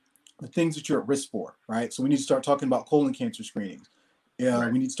the things that you're at risk for, right? So we need to start talking about colon cancer screenings.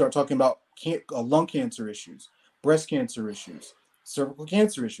 Right. We need to start talking about lung cancer issues, breast cancer issues, cervical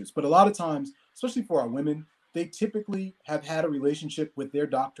cancer issues. But a lot of times, especially for our women, they typically have had a relationship with their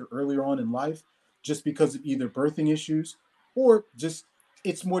doctor earlier on in life just because of either birthing issues or just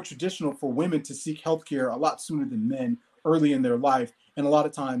it's more traditional for women to seek healthcare a lot sooner than men early in their life. And a lot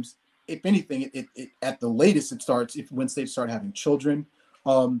of times, if anything, it at the latest it starts once they start having children.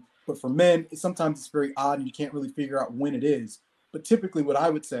 But for men, sometimes it's very odd and you can't really figure out when it is. But typically what I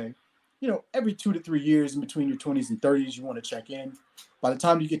would say, every 2 to 3 years in between your 20s and 30s, you want to check in. By the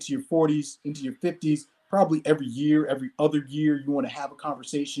time you get to your 40s, into your 50s, probably every year, every other year, you want to have a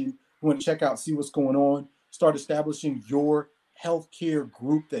conversation. You want to check out, see what's going on, start establishing your healthcare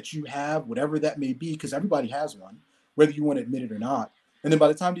group that you have, whatever that may be, because everybody has one, whether you want to admit it or not. And then by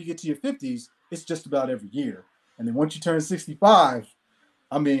the time you get to your 50s, it's just about every year. And then once you turn 65,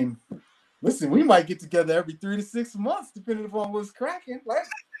 I mean, listen, we might get together every 3 to 6 months, depending upon what's cracking. Like,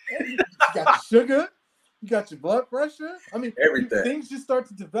 you got your sugar, you got your blood pressure. I mean, everything. Things just start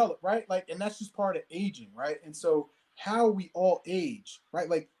to develop, right? Like, and that's just part of aging, right? And so how we all age, right?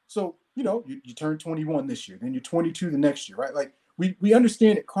 Like, so, you turn 21 this year, then you're 22 the next year, right? Like, we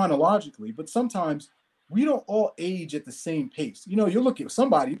understand it chronologically, but sometimes we don't all age at the same pace. You look at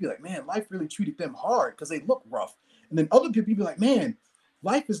somebody, you'd be like, man, life really treated them hard because they look rough. And then other people, you'd be like, man,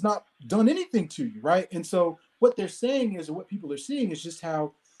 life has not done anything to you, right? And so what they're saying is, or what people are seeing is just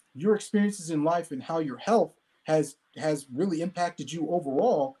how your experiences in life and how your health has really impacted you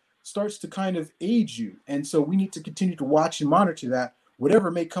overall starts to kind of age you. And so we need to continue to watch and monitor that,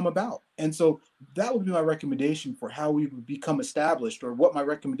 whatever may come about. And so that would be my recommendation for how we would become established, or what my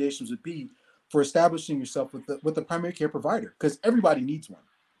recommendations would be for establishing yourself with a primary care provider, because everybody needs one.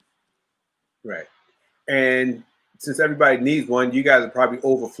 Right. And since everybody needs one, you guys are probably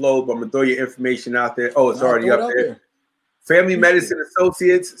overflowed, but I'm gonna throw your information out there. Oh, it's already up there. Family Medicine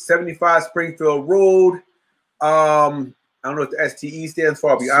Associates, 75 Springfield Road. I don't know what the STE stands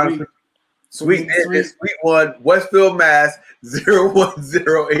for. I'll be honest. Sweet one, Westfield, Mass.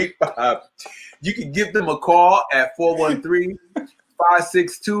 01085. You can give them a call at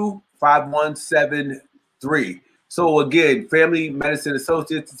 413-562-5173. So again, Family Medicine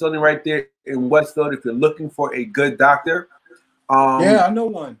Associates, it's only right there in Westfield if you're looking for a good doctor. Yeah, I know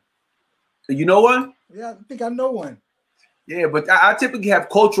one. You know one? Yeah, I think I know one. Yeah, but I typically have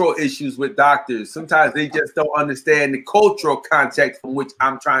cultural issues with doctors. Sometimes they just don't understand the cultural context from which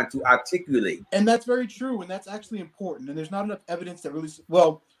I'm trying to articulate. And that's very true, and that's actually important. And there's not enough evidence that really,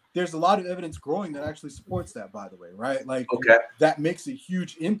 well, there's a lot of evidence growing that actually supports that, by the way, right? Like, Okay. that makes a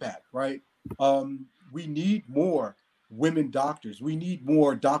huge impact, right? We need more women doctors. We need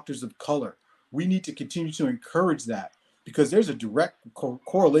more doctors of color. We need to continue to encourage that, because there's a direct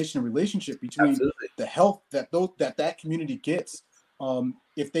correlation and relationship between Absolutely. the health that community gets,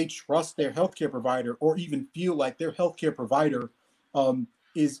 if they trust their healthcare provider, or even feel like their healthcare provider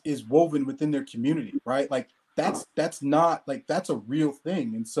is woven within their community, right? Like, that's not, like, that's a real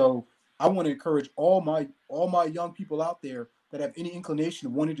thing. And so I want to encourage all my young people out there that have any inclination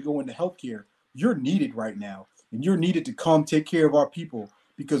of wanting to go into healthcare. You're needed right now, and you're needed to come take care of our people,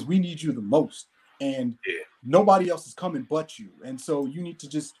 because we need you the most, and nobody else is coming but you. And so you need to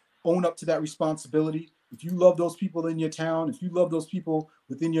just own up to that responsibility. If you love those people in your town, if you love those people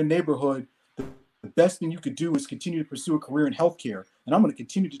within your neighborhood, the best thing you could do is continue to pursue a career in healthcare. And I'm going to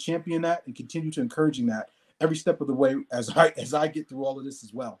continue to champion that and continue to encouraging that every step of the way as I get through all of this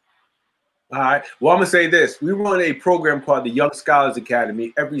as well. All right. Well, I'm going to say this. We run a program called the Young Scholars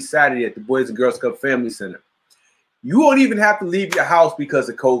Academy every Saturday at the Boys and Girls Club Family Center. You won't even have to leave your house because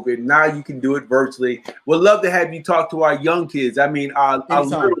of COVID. Now you can do it virtually. We'd love to have you talk to our young kids. I mean, our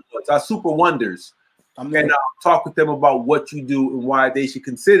little ones, our super wonders, and talk with them about what you do and why they should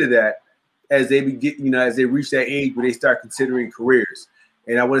consider that as they as they reach that age where they start considering careers.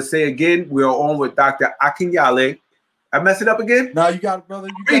 And I want to say again, we are on with Dr. Akinyele. I messed it up again? No, you got it, brother.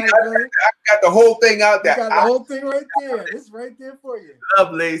 You got it, brother. I got the whole thing out there. You got the whole thing right there. It's right there for you.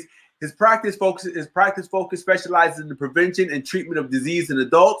 Lovely. His practice focus specializes in the prevention and treatment of disease in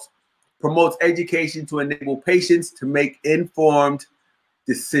adults, promotes education to enable patients to make informed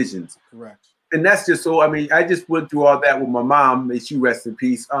decisions. Correct. And that's just so, I mean, I just went through all that with my mom, may she rest in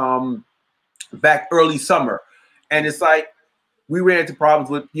peace, back early summer. And it's like, we ran into problems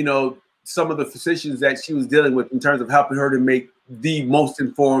with, some of the physicians that she was dealing with in terms of helping her to make the most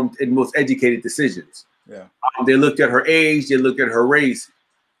informed and most educated decisions. Yeah. They looked at her age, they looked at her race.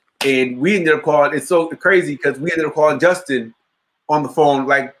 And we ended up calling, it's so crazy because we ended up calling Justin on the phone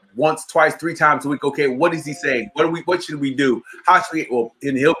like once, twice, 3 times a week. Okay, what is he saying? What should we do? How should we,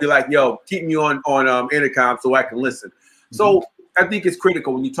 and he'll be like, yo, keep me on intercom so I can listen. Mm-hmm. So I think it's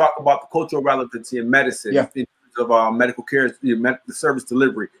critical when you talk about the cultural relevancy in medicine, in terms of medical care, the service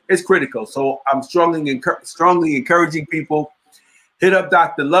delivery. It's critical. So I'm strongly encouraging people, hit up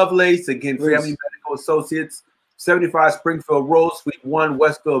Dr. Lovelace, again, Family Medical Associates, 75 Springfield Road, Suite 1,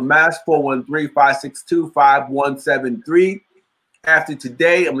 Westfield, Mass, 413-562-5173. After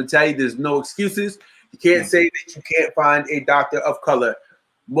today, I'm going to tell you there's no excuses. You can't say that you can't find a doctor of color.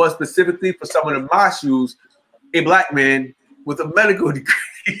 More specifically, for someone in my shoes, a black man with a medical degree.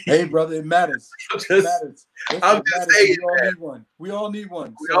 Hey, brother, it matters. I'm just saying, we all need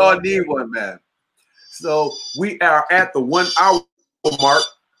one. We all need one, man. So we are at the 1 hour mark.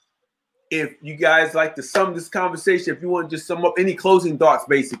 If you guys like to sum this conversation, if you want to just sum up any closing thoughts,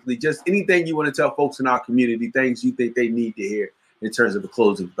 basically, just anything you want to tell folks in our community, things you think they need to hear in terms of a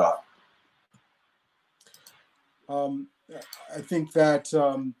closing thought. I think that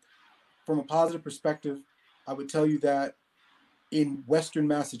from a positive perspective, I would tell you that in Western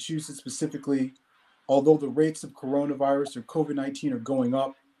Massachusetts specifically, although the rates of coronavirus or COVID-19 are going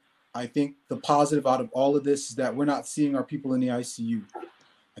up, I think the positive out of all of this is that we're not seeing our people in the ICU.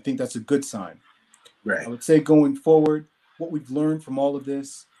 I think that's a good sign. Right. I would say going forward, what we've learned from all of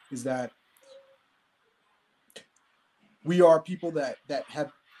this is that we are people that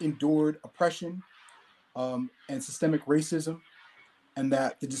have endured oppression and systemic racism, and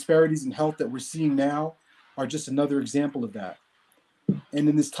that the disparities in health that we're seeing now are just another example of that. And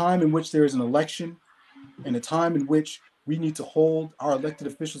in this time in which there is an election, and a time in which we need to hold our elected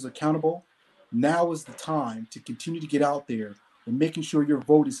officials accountable, now is the time to continue to get out there and making sure your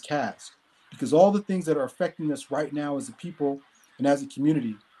vote is cast. Because all the things that are affecting us right now as a people and as a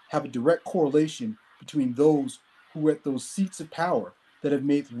community have a direct correlation between those who are at those seats of power that have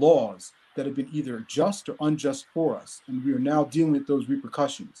made laws that have been either just or unjust for us. And we are now dealing with those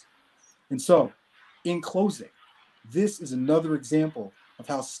repercussions. And so, in closing, this is another example of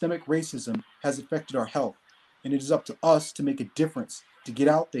how systemic racism has affected our health. And it is up to us to make a difference, to get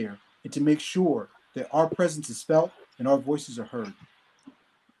out there and to make sure that our presence is felt and our voices are heard.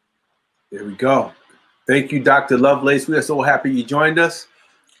 There we go. Thank you, Dr. Lovelace. We are so happy you joined us.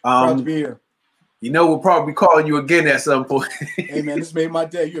 Proud to be here. We'll probably be calling you again at some point. Hey, man, this made my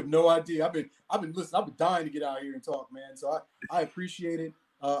day. You have no idea. I've been dying to get out here and talk, man. So I appreciate it.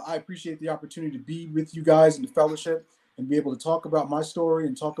 I appreciate the opportunity to be with you guys in the fellowship. and be able to talk about my story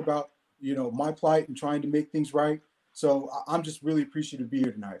and talk about, you know, my plight and trying to make things right. So I'm just really appreciative to be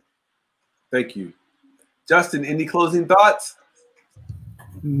here tonight. Thank you. Justin, any closing thoughts?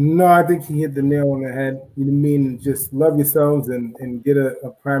 No, I think he hit the nail on the head. You mean just love yourselves and get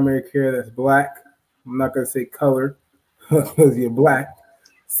a primary care that's Black. I'm not going to say colored because you're Black.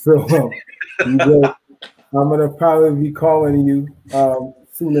 So I'm going to probably be calling you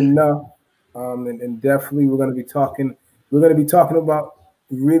soon enough. And definitely we're going to be talking about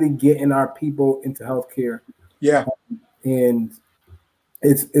really getting our people into healthcare. Yeah. And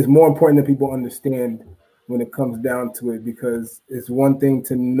it's more important that people understand when it comes down to it, because it's one thing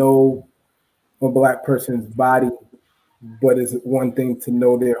to know a Black person's body, but it's one thing to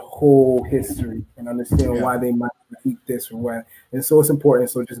know their whole history and understand why they might eat this or what. And so it's important.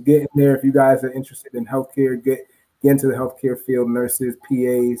 So just get in there. If you guys are interested in healthcare, get into the healthcare field, nurses,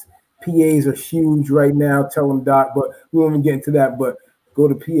 PAs. PAs are huge right now. Tell them, doc, but we won't even get into that. But go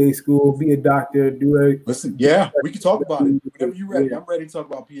to PA school, be a doctor, do it. Listen, yeah, we can talk about it. Whenever you're ready, I'm ready to talk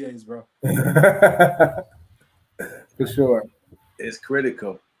about PAs, bro. For sure. It's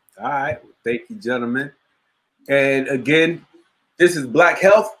critical. All right. Thank you, gentlemen. And again, this is Black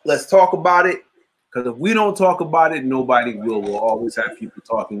Health. Let's talk about it. Because if we don't talk about it, nobody will. We'll always have people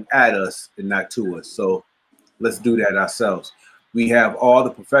talking at us and not to us. So let's do that ourselves. We have all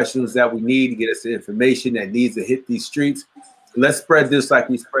the professionals that we need to get us the information that needs to hit these streets. Let's spread this like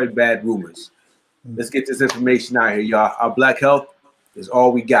we spread bad rumors. Let's get this information out here, y'all. Our Black Health is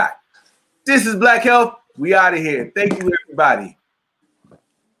all we got. This is Black Health. We out of here. Thank you, everybody.